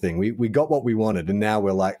wish for thing. We got what we wanted, and now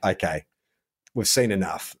we're like, okay, we've seen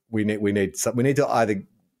enough. We need something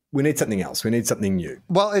else. We need something new.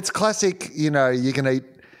 Well, it's classic. You know, you can eat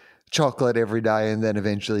chocolate every day, and then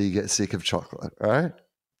eventually you get sick of chocolate, right?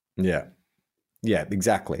 Yeah,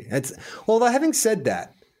 exactly. Although having said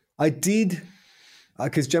that, I did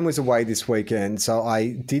because Jen was away this weekend, so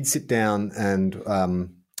I did sit down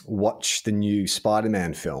and watch the new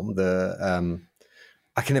Spider-Man film.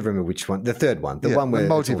 I can never remember which one. The third one. The one where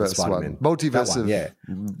multiverse one. Multiverse of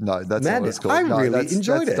no, that's not what it's called. I really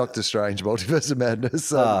enjoyed it. Doctor Strange, Multiverse of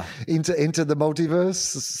Madness. Into the multiverse,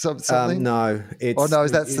 something. No,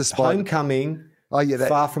 that's the Homecoming. Oh yeah,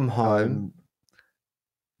 Far From Home.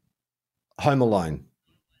 Home Alone.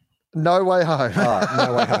 No Way Home.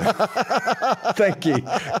 No Way Home. Thank you.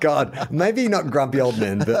 God, maybe not grumpy old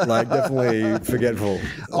men, but like definitely forgetful.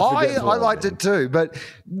 I liked it too, but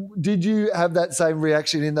did you have that same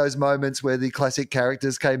reaction in those moments where the classic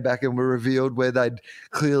characters came back and were revealed where they'd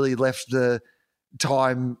clearly left the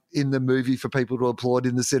time in the movie for people to applaud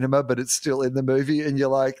in the cinema, but it's still in the movie, and you're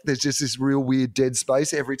like, there's just this real weird dead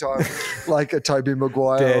space every time, like a Tobey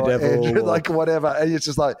Maguire or Andrew, like whatever, and it's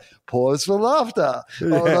just like pause for laughter,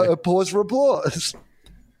 or pause for applause.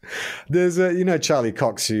 There's Charlie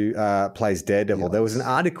Cox who plays Daredevil. There was an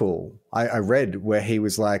article I read where he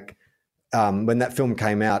was like, when that film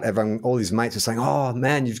came out, all his mates were saying, "Oh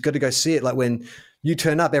man, you've got to go see it!" Like when you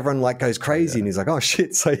turn up, everyone like goes crazy, and he's like, "Oh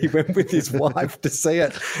shit!" So he went with his wife to see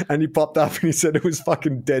it, and he popped up and he said it was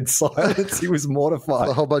fucking dead silence. He was mortified.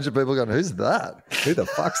 A whole bunch of people going, "Who's that? Who the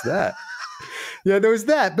fuck's that?" Yeah, there was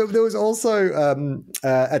that, but there was also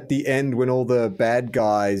at the end when all the bad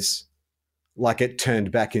guys, like it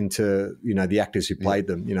turned back into the actors who played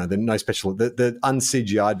them. The no special, the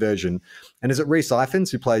un-CGI'd version, and is it Rhys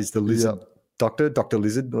Ifans who plays the lizard Dr.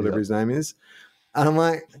 Lizard, whatever his name is, and I'm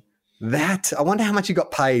like. I wonder how much he got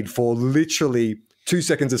paid for literally 2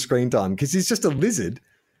 seconds of screen time because he's just a lizard.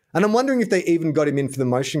 And I'm wondering if they even got him in for the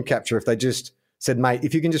motion capture, if they just said, mate,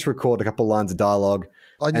 if you can just record a couple of lines of dialogue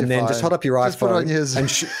and then just hold up your iPhone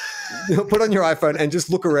and put on your iPhone and just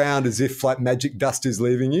look around as if like magic dust is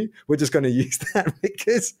leaving you. We're just going to use that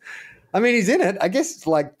because, I mean, he's in it. I guess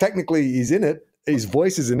like technically he's in it. His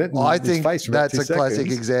voice is in it. And I think his face that's a classic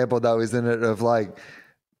example though, isn't it, of like,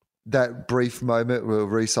 that brief moment where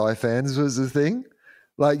Rhys Ifans was the thing.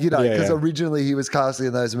 Like, because originally he was casting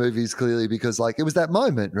in those movies clearly because like it was that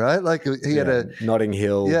moment, right? Like he had a Notting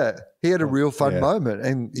Hill. Yeah. He had a real fun moment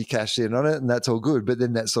and he cashed in on it and that's all good. But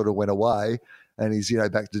then that sort of went away and he's,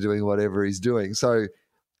 back to doing whatever he's doing. So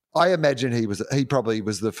I imagine he probably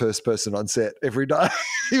was the first person on set every day.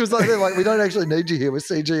 He was like, we don't actually need you here with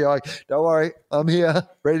CGI. Don't worry. I'm here,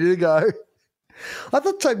 ready to go. I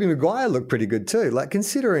thought Tobey Maguire looked pretty good too. Like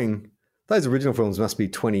considering those original films must be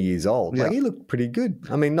 20 years old. Like he looked pretty good.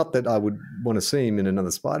 I mean, not that I would want to see him in another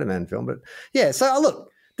Spider-Man film, but yeah. So look,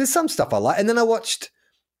 there's some stuff I like. And then I watched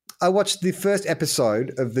the first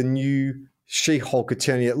episode of the new She-Hulk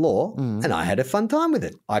Attorney at Law, and I had a fun time with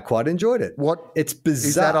it. I quite enjoyed it. It's bizarre.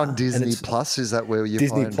 Is that on Disney Plus? Is that where you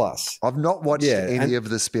Disney Plus? I've not watched any of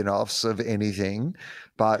the spin-offs of anything,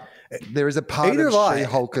 but there is a part of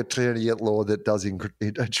She-Hulk Attorney at Law that does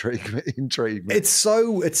intrigue me. It's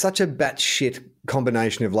such a batshit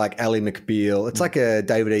combination of like Ally McBeal. It's like a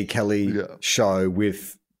David E. Kelly show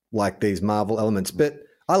with like these Marvel elements, but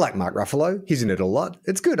I like Mark Ruffalo. He's in it a lot.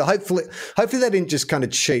 It's good. Hopefully they didn't just kind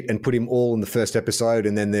of cheat and put him all in the first episode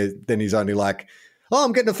and then he's only like, oh,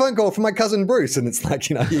 I'm getting a phone call from my cousin Bruce. And it's like,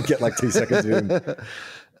 you get like 2 seconds of him.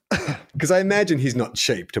 Because I imagine he's not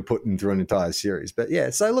cheap to put in through an entire series. But yeah,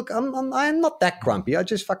 so look, I'm not that grumpy. I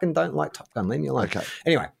just fucking don't like Top Gun. Leave me alone. Okay.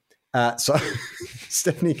 Anyway, so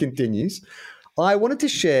Stephanie continues. I wanted to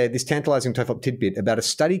share this tantalizing TOEFOP tidbit about a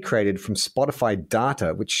study created from Spotify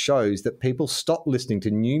data, which shows that people stop listening to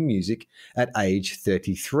new music at age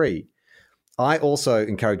 33. I also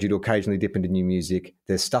encourage you to occasionally dip into new music.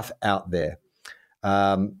 There's stuff out there.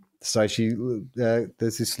 So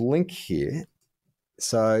there's this link here.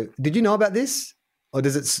 So did you know about this? Or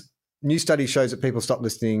does it? New study shows that people stop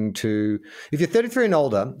listening to, if you're 33 and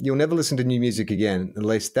older, you'll never listen to new music again. At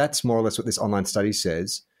least that's more or less what this online study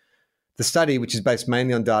says. The study, which is based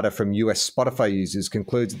mainly on data from US Spotify users,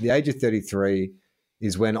 concludes that the age of 33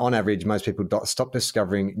 is when, on average, most people stop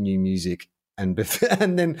discovering new music and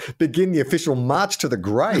then begin the official march to the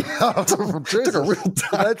grave. Took a real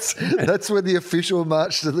that's when the official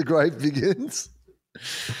march to the grave begins.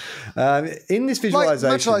 In this visualization,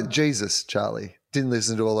 much like Jesus, Charlie didn't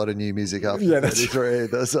listen to a lot of new music after 33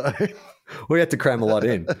 either. So we had to cram a lot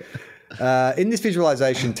in. In this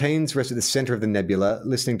visualization, teens rest at the center of the nebula,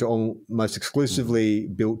 listening to almost exclusively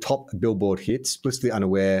top Billboard hits, blissfully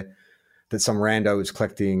unaware that some rando is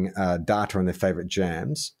collecting data on their favorite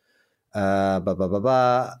jams.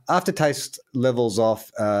 After taste levels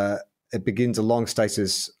off, it begins a long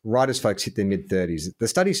stasis right as folks hit their mid-30s. The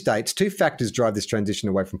study states 2 factors drive this transition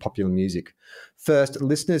away from popular music. First,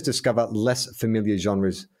 listeners discover less familiar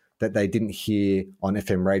genres that they didn't hear on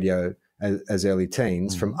FM radio as early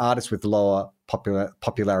teens from artists with lower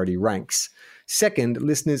popularity ranks. Second,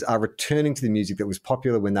 listeners are returning to the music that was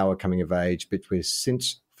popular when they were coming of age, but was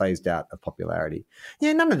since phased out of popularity.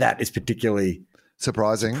 Yeah, none of that is particularly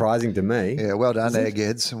surprising to me. Yeah, well done,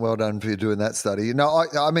 eggheads. Well done for doing that study. No,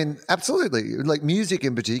 I mean, absolutely. Like music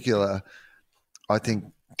in particular, I think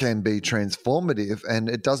can be transformative, and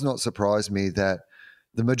it does not surprise me that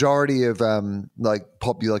the majority of like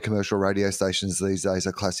popular commercial radio stations these days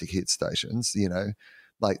are classic hit stations, you know,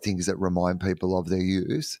 like things that remind people of their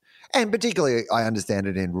youth. And particularly I understand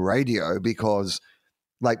it in radio because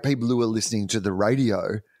like people who are listening to the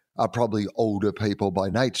radio are probably older people by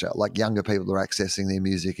nature. Like younger people are accessing their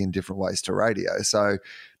music in different ways to radio. So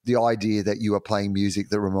the idea that you are playing music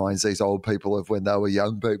that reminds these old people of when they were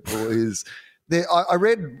young people is there. I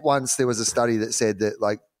read once there was a study that said that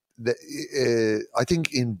like, I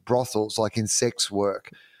think in brothels, like in sex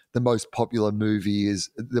work, the most popular movie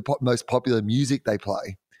is most popular music they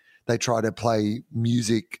play. They try to play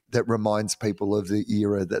music that reminds people of the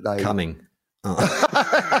era that they coming. Oh.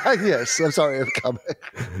 Yes, I'm sorry, of coming.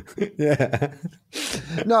 Yeah,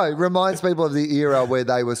 no, it reminds people of the era where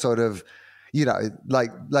they were sort of, you know,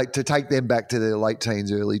 like to take them back to their late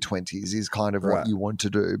teens, early 20s is kind of what you want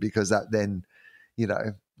to do because that then, you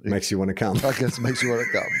know. Makes you want to come. I guess it makes you want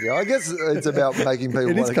to come. Yeah, I guess it's about making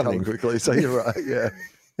people want to come quickly. So you're right. Yeah.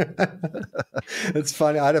 It's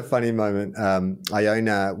funny. I had a funny moment.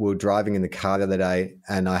 Iona, we were driving in the car the other day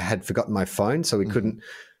and I had forgotten my phone. So we couldn't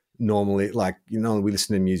normally, like, you know, we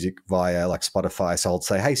listen to music via like Spotify. So I'll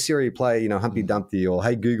say, hey, Siri, play, you know, Humpty Dumpty, or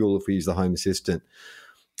hey, Google, if we use the Home Assistant.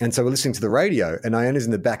 And so we're listening to the radio and Iona's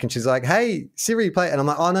in the back and she's like, hey, Siri, play. And I'm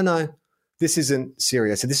like, oh, no, this isn't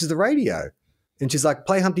Siri. I said, this is the radio. And she's like,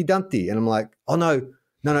 play Humpty Dumpty. And I'm like, oh, no,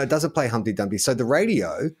 it doesn't play Humpty Dumpty. So the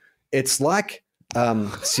radio, it's like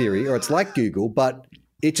Siri or it's like Google, but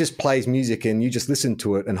it just plays music and you just listen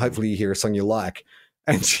to it and hopefully you hear a song you like.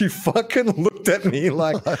 And she fucking looked at me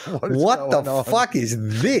like, what the fuck is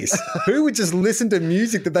this? Who would just listen to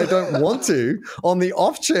music that they don't want to on the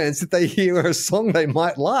off chance that they hear a song they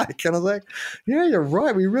might like? And I was like, yeah, you're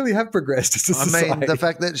right. We really have progressed as a society. I mean, the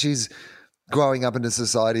fact that she's growing up in a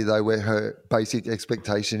society, though, where her basic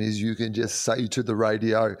expectation is you can just say to the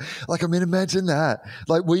radio, like, I mean, imagine that.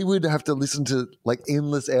 Like, we would have to listen to, like,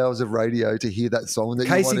 endless hours of radio to hear that song that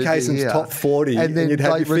Casey you wanted to hear. Top 40, and then you'd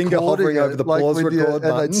have your finger hovering over the pause record button.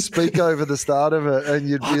 And they'd speak over the start of it, and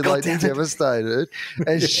you'd be, like, devastated.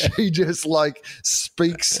 And she just, like,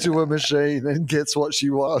 speaks to a machine and gets what she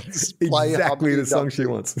wants. Exactly the song she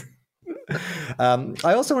wants.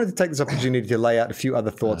 I also wanted to take this opportunity to lay out a few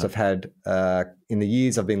other thoughts I've had in the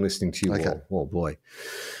years I've been listening to you all. Oh, boy.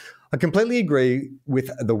 I completely agree with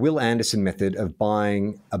the Will Anderson method of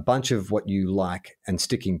buying a bunch of what you like and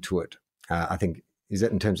sticking to it. I think, is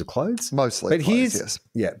that in terms of clothes? Mostly but clothes, yes.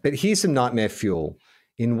 Yeah, but here's some nightmare fuel.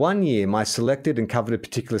 In 1 year, my selected and coveted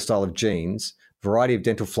particular style of jeans, variety of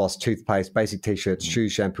dental floss, toothpaste, basic T-shirts,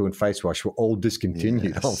 shoes, shampoo, and face wash were all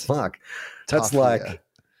discontinued. Yes. Oh, fuck. That's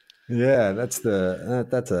Yeah, that's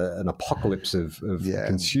an apocalypse of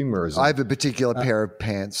consumerism. I have a particular pair of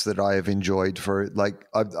pants that I have enjoyed for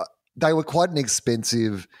they were quite an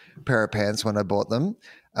expensive pair of pants when I bought them.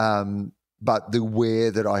 But the wear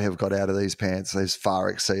that I have got out of these pants has far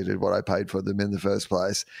exceeded what I paid for them in the first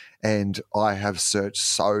place. And I have searched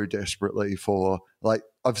so desperately for, like,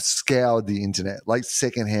 I've scoured the internet, like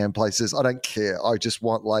secondhand places. I don't care. I just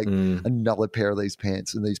want like another pair of these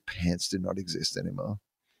pants, and these pants do not exist anymore.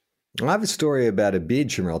 I have a story about a beard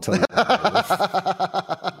trimmer. I'll tell you.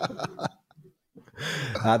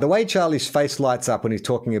 The way Charlie's face lights up when he's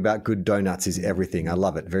talking about good donuts is everything. I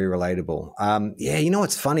love it. Very relatable. Yeah, you know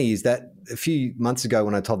what's funny is that a few months ago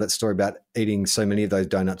when I told that story about eating so many of those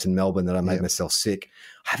donuts in Melbourne that I made myself sick,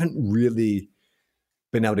 I haven't really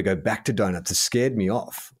been able to go back to donuts. It scared me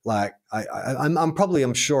off. Like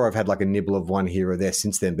I'm sure I've had like a nibble of one here or there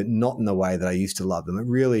since then, but not in the way that I used to love them. It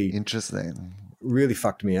really interesting. Really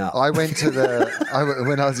fucked me up. I went to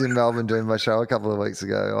when I was in Melbourne doing my show a couple of weeks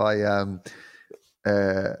ago.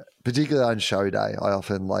 Particularly on show day, I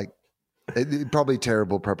often probably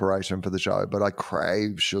terrible preparation for the show, but I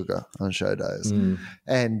crave sugar on show days.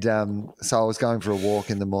 And so I was going for a walk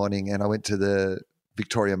in the morning, and I went to the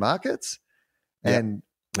Victoria Markets, and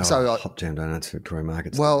hot jam donuts, Victoria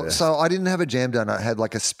Markets. Well, so I didn't have a jam donut. I had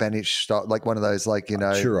like a Spanish style, like one of those, like, you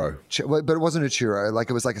know, churro. But it wasn't a churro. Like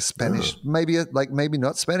it was like a Spanish, maybe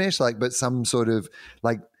not Spanish, like, but some sort of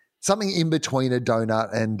like something in between a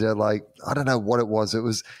donut and like, I don't know what it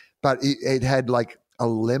was. But it had like a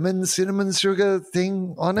lemon cinnamon sugar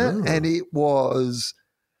thing on it, and it was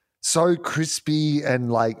so crispy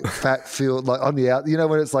and like fat filled, like on the out. You know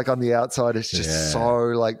when it's like on the outside, it's just so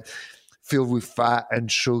like filled with fat and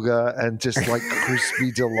sugar and just like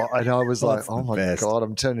crispy delight. And I was like, oh my God,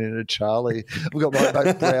 I'm turning into Charlie. I've got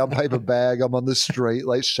my brown paper bag. I'm on the street,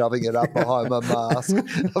 like shoving it up behind my mask.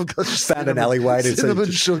 I've got found an alleyway to cinnamon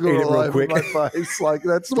sugar all over my face. Like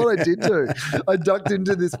that's what I did do. I ducked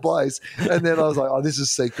into this place, and then I was like, oh, this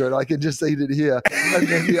is secret. I can just eat it here. And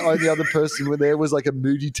then the only other person when there was like a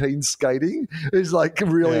moody teen skating. Who's like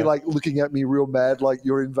really like looking at me real mad, like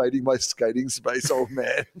you're invading my skating space, old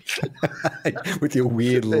man. With your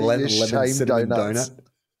weird lemon cinnamon donut.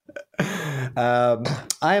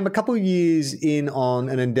 I am a couple of years in on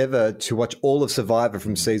an endeavour to watch all of Survivor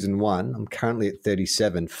from season 1. I'm currently at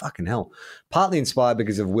 37. Fucking hell. Partly inspired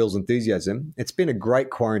because of Will's enthusiasm. It's been a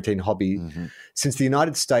great quarantine hobby since the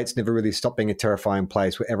United States never really stopped being a terrifying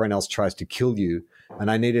place where everyone else tries to kill you,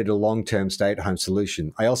 and I needed a long-term stay-at-home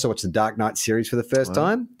solution. I also watched the Dark Knight series for the first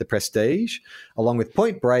time, The Prestige, along with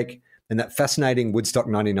Point Break, and that fascinating Woodstock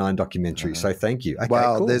 99 documentary. So thank you. Okay,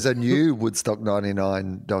 cool. There's a new Woodstock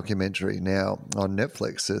 99 documentary now on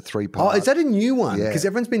Netflix, a 3-part. Oh, is that a new one? Because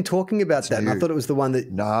everyone's been talking about that, and I thought it was the one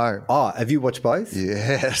that... No. Oh, have you watched both?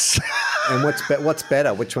 Yes. And what's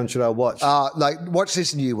better? Which one should I watch? Watch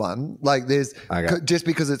this new one. Like there's... Just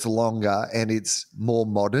because it's longer and it's more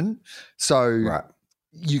modern. So...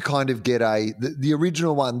 You kind of get the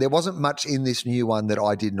original one. There wasn't much in this new one that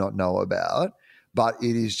I did not know about, but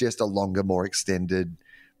it is just a longer, more extended.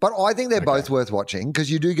 But I think they're both worth watching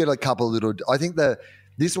because you do get a couple of little. I think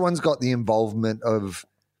this one's got the involvement of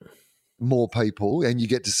more people, and you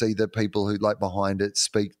get to see the people who like behind it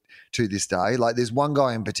speak to this day. Like there's one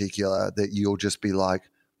guy in particular that you'll just be like,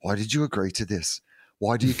 "Why did you agree to this?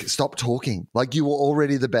 Why do you stop talking? Like you were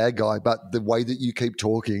already the bad guy, but the way that you keep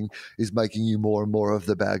talking is making you more and more of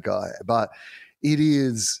the bad guy." But it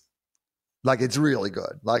is like, it's really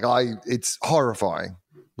good. Like it's horrifying,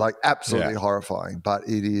 like absolutely horrifying, but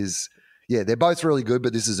it is, they're both really good,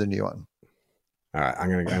 but this is a new one. All right,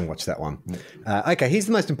 I'm going to go and watch that one. Okay, here's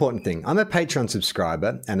the most important thing. I'm a Patreon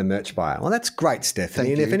subscriber and a merch buyer. Well, that's great, Stephanie. Thank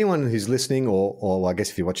and you. If anyone who's listening, or I guess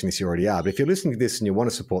if you're watching this, you already are, but if you're listening to this and you want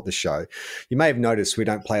to support the show, you may have noticed we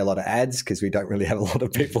don't play a lot of ads because we don't really have a lot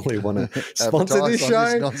of people who want to sponsor this show.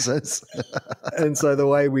 This nonsense. And so the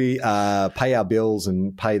way we pay our bills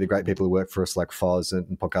and pay the great people who work for us like Foz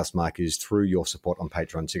and Podcast Mike is through your support on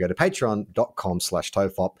Patreon. So you go to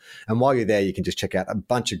patreon.com/tofop. And while you're there, you can just check out a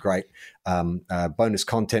bunch of great bonus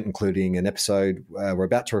content, including an episode we're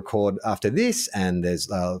about to record after this, and there's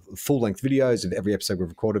full-length videos of every episode we've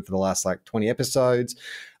recorded for the last 20 episodes,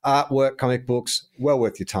 artwork, comic books, well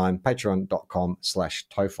worth your time.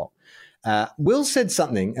 Patreon.com/tofop. Will said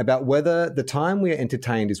something about whether the time we are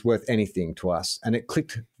entertained is worth anything to us, and it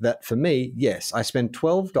clicked that for me, yes. I spend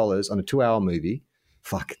 $12 on a 2-hour movie.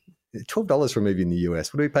 Fuck, $12 for a movie in the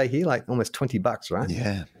US. What do we pay here? Like almost $20, right?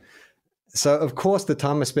 Yeah. So, of course, the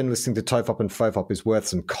time I spend listening to Tofop and Fofop is worth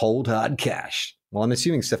some cold, hard cash. Well, I'm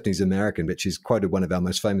assuming Stephanie's American, but she's quoted one of our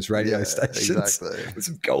most famous radio stations. Exactly. With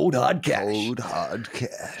some cold, hard cash. Cold, hard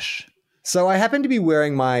cash. So I happened to be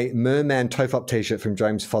wearing my Merman Tofop t-shirt from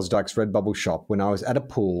James Fosdyke's Redbubble shop when I was at a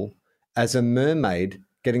pool as a mermaid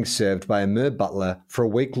getting served by a mer butler for a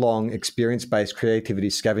week-long experience-based creativity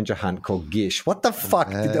scavenger hunt called Gish. What the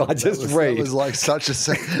fuck did I just read? That was like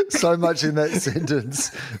so much in that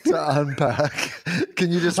sentence to unpack.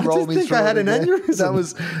 Can you just roll me through? I had an aneurysm. That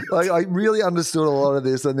was like I really understood a lot of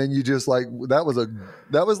this, and then you just like that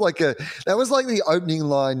was like the opening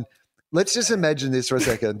line. Let's just imagine this for a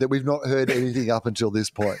second, that we've not heard anything up until this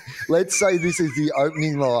point. Let's say this is the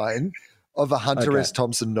opening line of a Hunter S.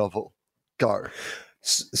 Thompson novel. Go.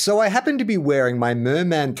 So I happened to be wearing my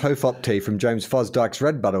Merman Tofop tee from James Fosdyke's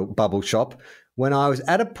Red Bubble shop when I was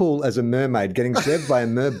at a pool as a mermaid getting served by a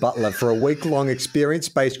mer butler for a week-long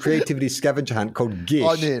experience-based creativity scavenger hunt called Gish.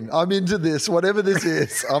 I'm in. I'm into this. Whatever this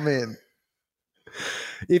is, I'm in.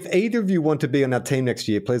 If either of you want to be on our team next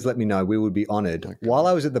year, please let me know. We would be honoured. Okay. While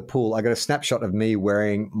I was at the pool, I got a snapshot of me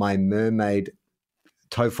wearing my mermaid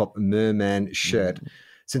Tofop Merman shirt.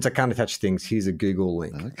 Since I can't attach things, here's a Google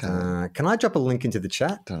link. Okay. Can I drop a link into the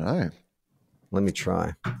chat? Don't know. Let me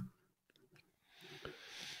try.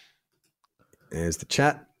 There's the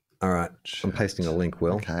chat. All right. I'm pasting a link,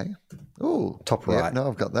 Will. Okay. Oh, top right. Yeah, no,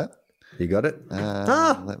 I've got that. You got it?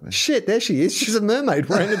 Shit, there she is. She's a mermaid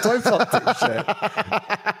wearing a Tofop t-shirt.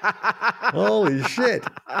 Holy shit.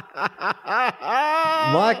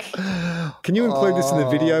 Mike, can you include this in the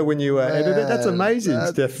video when you edit it? That's amazing,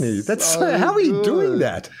 Stephanie. How are you doing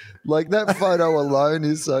that? Like, that photo alone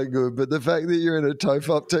is so good, but the fact that you're in a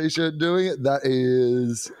Tofop t-shirt doing it, that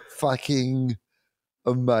is fucking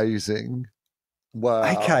amazing. Wow.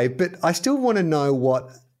 Okay, but I still want to know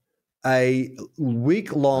what a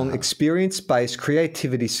week-long experience-based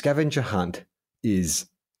creativity scavenger hunt is.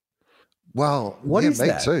 Well, what is me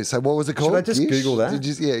that? Too. So what was it called? Should I just Google that?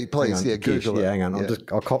 Please. Yeah, Google it. Yeah, hang on.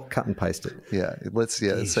 I'll cut and paste it. Yeah, let's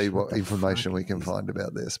see what information we can find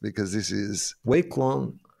about this, because this is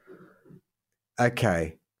week-long.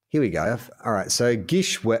 Okay, here we go. All right, so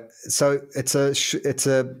Gish. So it's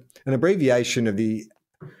an abbreviation of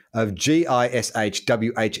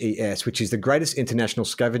GISHWHES, which is the greatest international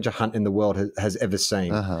scavenger hunt in the world has ever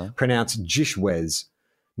seen. Pronounced Gishwez,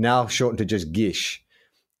 now shortened to just Gish,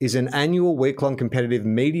 is an annual week-long competitive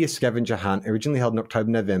media scavenger hunt originally held in October,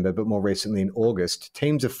 November, but more recently in August.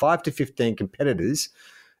 Teams of 5 to 15 competitors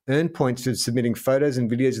earn points for submitting photos and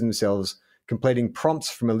videos of themselves, completing prompts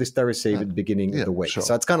from a list they receive at the beginning of the week. Sure.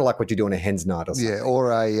 So it's kind of like what you do on a hen's night or something. Yeah, or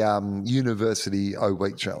a university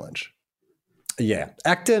O-week challenge. Yeah.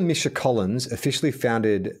 Actor Misha Collins officially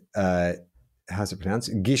founded, how's it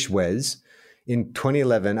pronounced? Gishwez in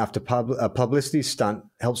 2011 after a publicity stunt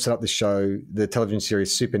helped set up the show, the television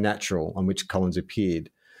series Supernatural, on which Collins appeared.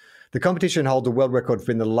 The competition holds a world record for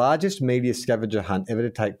being the largest media scavenger hunt ever to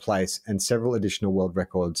take place and several additional world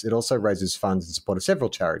records. It also raises funds in support of several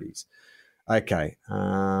charities. Okay. So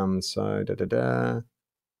on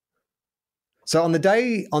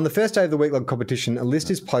the first day of the week-long competition, a list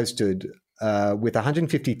is posted with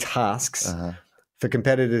 150 tasks for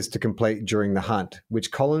competitors to complete during the hunt,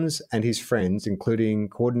 which Collins and his friends, including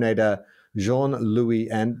coordinator Jean-Louis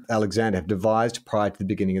and Alexander, have devised prior to the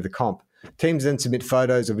beginning of the comp. Teams then submit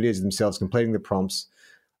photos or videos of themselves completing the prompts.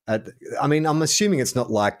 I'm assuming it's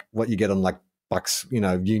not like what you get on like Bucks,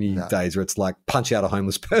 uni days where it's like punch out a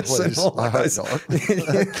homeless person. I hope not.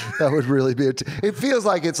 That would really be it feels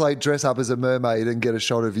like it's like dress up as a mermaid and get a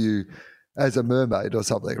shot of you as a mermaid or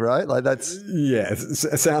something, right? Like that's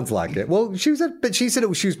it sounds like it. Well, she said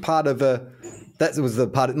she was part of maybe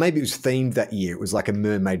it was themed that year. It was like a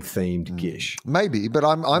mermaid themed Gish. Maybe, but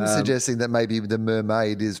I'm suggesting that maybe the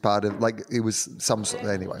mermaid is part of, like, it was some sort.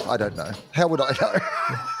 Anyway, I don't know. How would I know?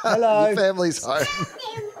 Hello, your family's home.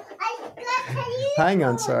 Hang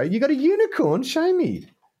on, sorry. You got a unicorn? Show me.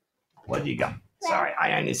 What have you got? Sorry,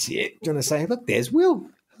 I only see it. Do you want to say, look, there's Will.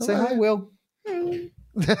 Say hi, Will. Hi.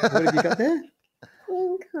 What have you got there?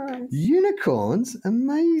 Unicorns. Unicorns?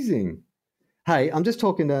 Amazing. Hey, I'm just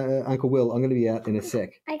talking to Uncle Will. I'm going to be out in a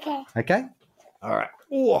sec. Okay. Okay? All right.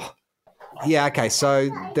 Oh. Yeah, okay. So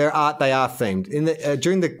they are themed.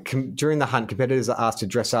 During the hunt, competitors are asked to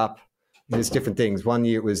dress up. There's different things. One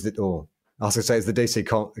year it was I was going to say it's the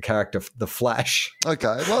DC character, The Flash.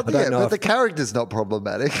 Okay. Well, but the character's not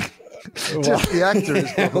problematic. Just the actor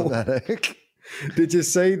is problematic. Did you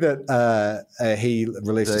see that he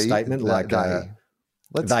released a statement proper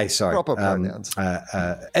pronouns.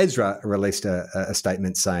 Ezra released a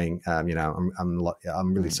statement saying, I'm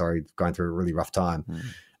really sorry, going through a really rough time.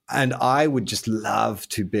 And I would just love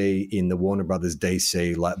to be in the Warner Brothers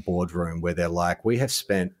DC boardroom where they're like, we have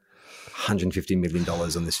spent $150 million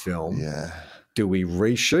on this film. Yeah. Do we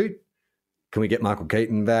reshoot? Can we get Michael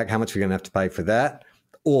Keaton back? How much are we going to have to pay for that?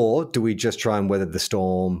 Or do we just try and weather the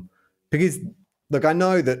storm? Because look, I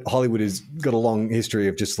know that Hollywood has got a long history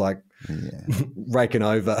of just like raking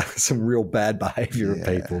over some real bad behavior of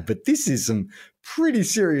people, but this is some pretty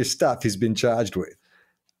serious stuff he's been charged with.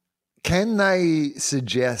 Can they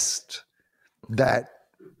suggest that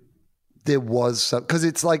there was some, because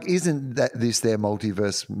it's like, isn't that this their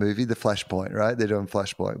multiverse movie, the Flashpoint, right? They're doing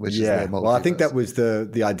Flashpoint, which is their multiverse. Well, I think that was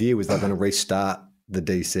the idea was they're going to restart the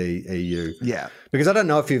DC EU. Yeah. Because I don't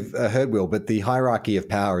know if you've heard, Will, but the hierarchy of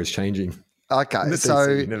power is changing. Okay,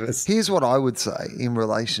 so here's what I would say in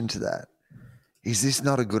relation to that. Is this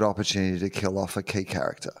not a good opportunity to kill off a key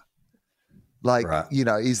character? Like, you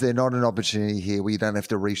know, is there not an opportunity here where you don't have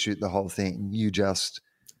to reshoot the whole thing? You just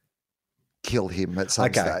kill him at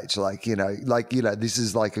some stage. Like, you know, this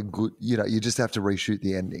is like a good, you know, you just have to reshoot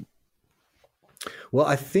the ending. Well,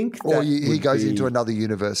 I think or he goes into another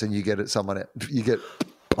universe and you get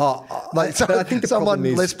I think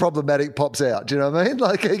someone less problematic pops out. Do you know what I mean?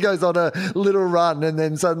 Like he goes on a little run and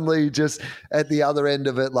then suddenly just at the other end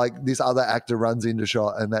of it, like this other actor runs into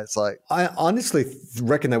shot and that's like... I honestly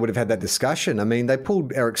reckon they would have had that discussion. I mean, they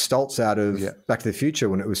pulled Eric Stoltz out of Back to the Future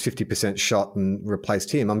when it was 50% shot and replaced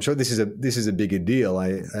him. I'm sure this is a bigger deal.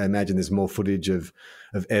 I imagine there's more footage of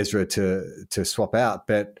Ezra to swap out,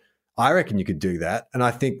 but I reckon you could do that. And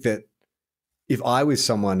I think that if I was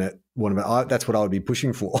someone at one of my, that's what I would be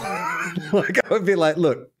pushing for. Like I would be like,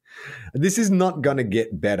 look, this is not going to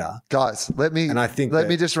get better, guys. Let me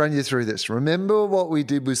just run you through this. Remember what we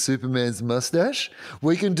did with Superman's mustache?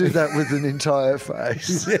 We can do that with an entire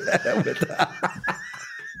face.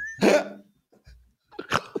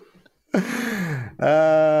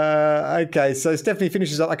 Okay, so Stephanie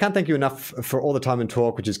finishes up. I can't thank you enough for all the time and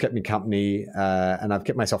talk, which has kept me company, and I've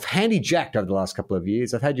kept myself handy jacked over the last couple of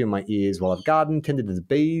years. I've had you in my ears while I've gardened, tended to the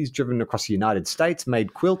bees, driven across the United States,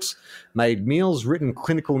 made quilts, made meals, written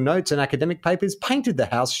clinical notes and academic papers, painted the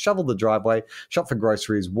house, shoveled the driveway, shopped for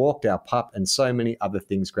groceries, walked our pup, and so many other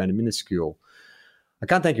things grand and minuscule. I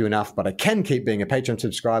can't thank you enough, but I can keep being a Patreon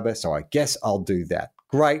subscriber, so I guess I'll do that.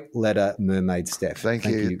 Great letter, Mermaid Steph. Thank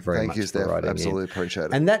you very much, Steph. Absolutely appreciate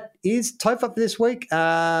it. And that is TOEFOP for this week.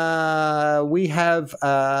 We have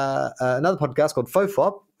another podcast called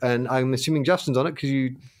FOFOP, and I'm assuming Justin's on it because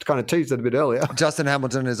you kind of teased it a bit earlier. Justin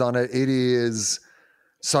Hamilton is on it. It is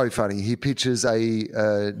so funny. He pitches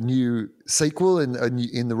a new sequel in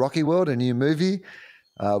the Rocky world, a new movie.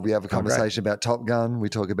 We have a conversation about Top Gun. We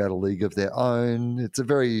talk about A League of Their Own. It's a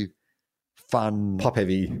very fun, pop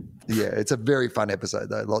heavy. Yeah, it's a very fun episode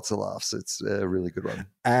though. Lots of laughs. It's a really good one.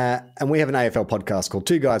 And we have an AFL podcast called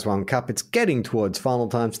Two Guys, One Cup. It's getting towards final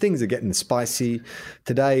times. Things are getting spicy.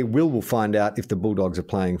 Today, will find out if the Bulldogs are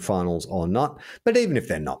playing finals or not. But even if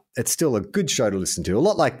they're not, it's still a good show to listen to. A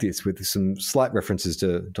lot like this with some slight references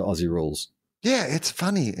to Aussie rules. Yeah, it's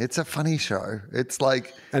funny. It's a funny show. It's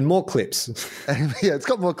like... And more clips. Yeah, it's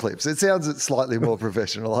got more clips. It sounds slightly more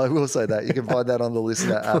professional. I will say that. You can find that on the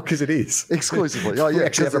Listener app. Because it is. Exclusively. Oh, yeah. We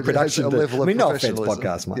actually have a production team. Level of no offense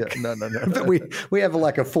podcast, Mike. Yeah, no. But we have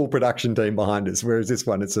like a full production team behind us, whereas this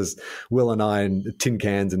one, it's just Will and I and tin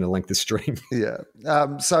cans and a length of string. Yeah.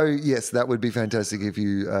 So, yes, that would be fantastic if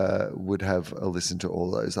you would have a listen to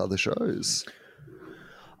all those other shows.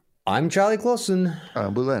 I'm Charlie Clausen.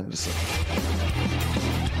 I'm Will Anderson.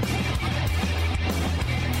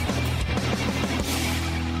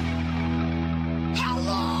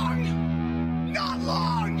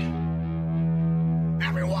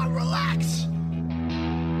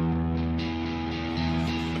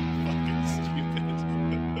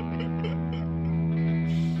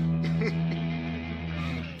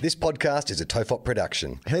 This podcast is a TOEFOP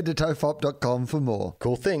production. Head to tofop.com for more.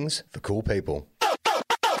 Cool things for cool people.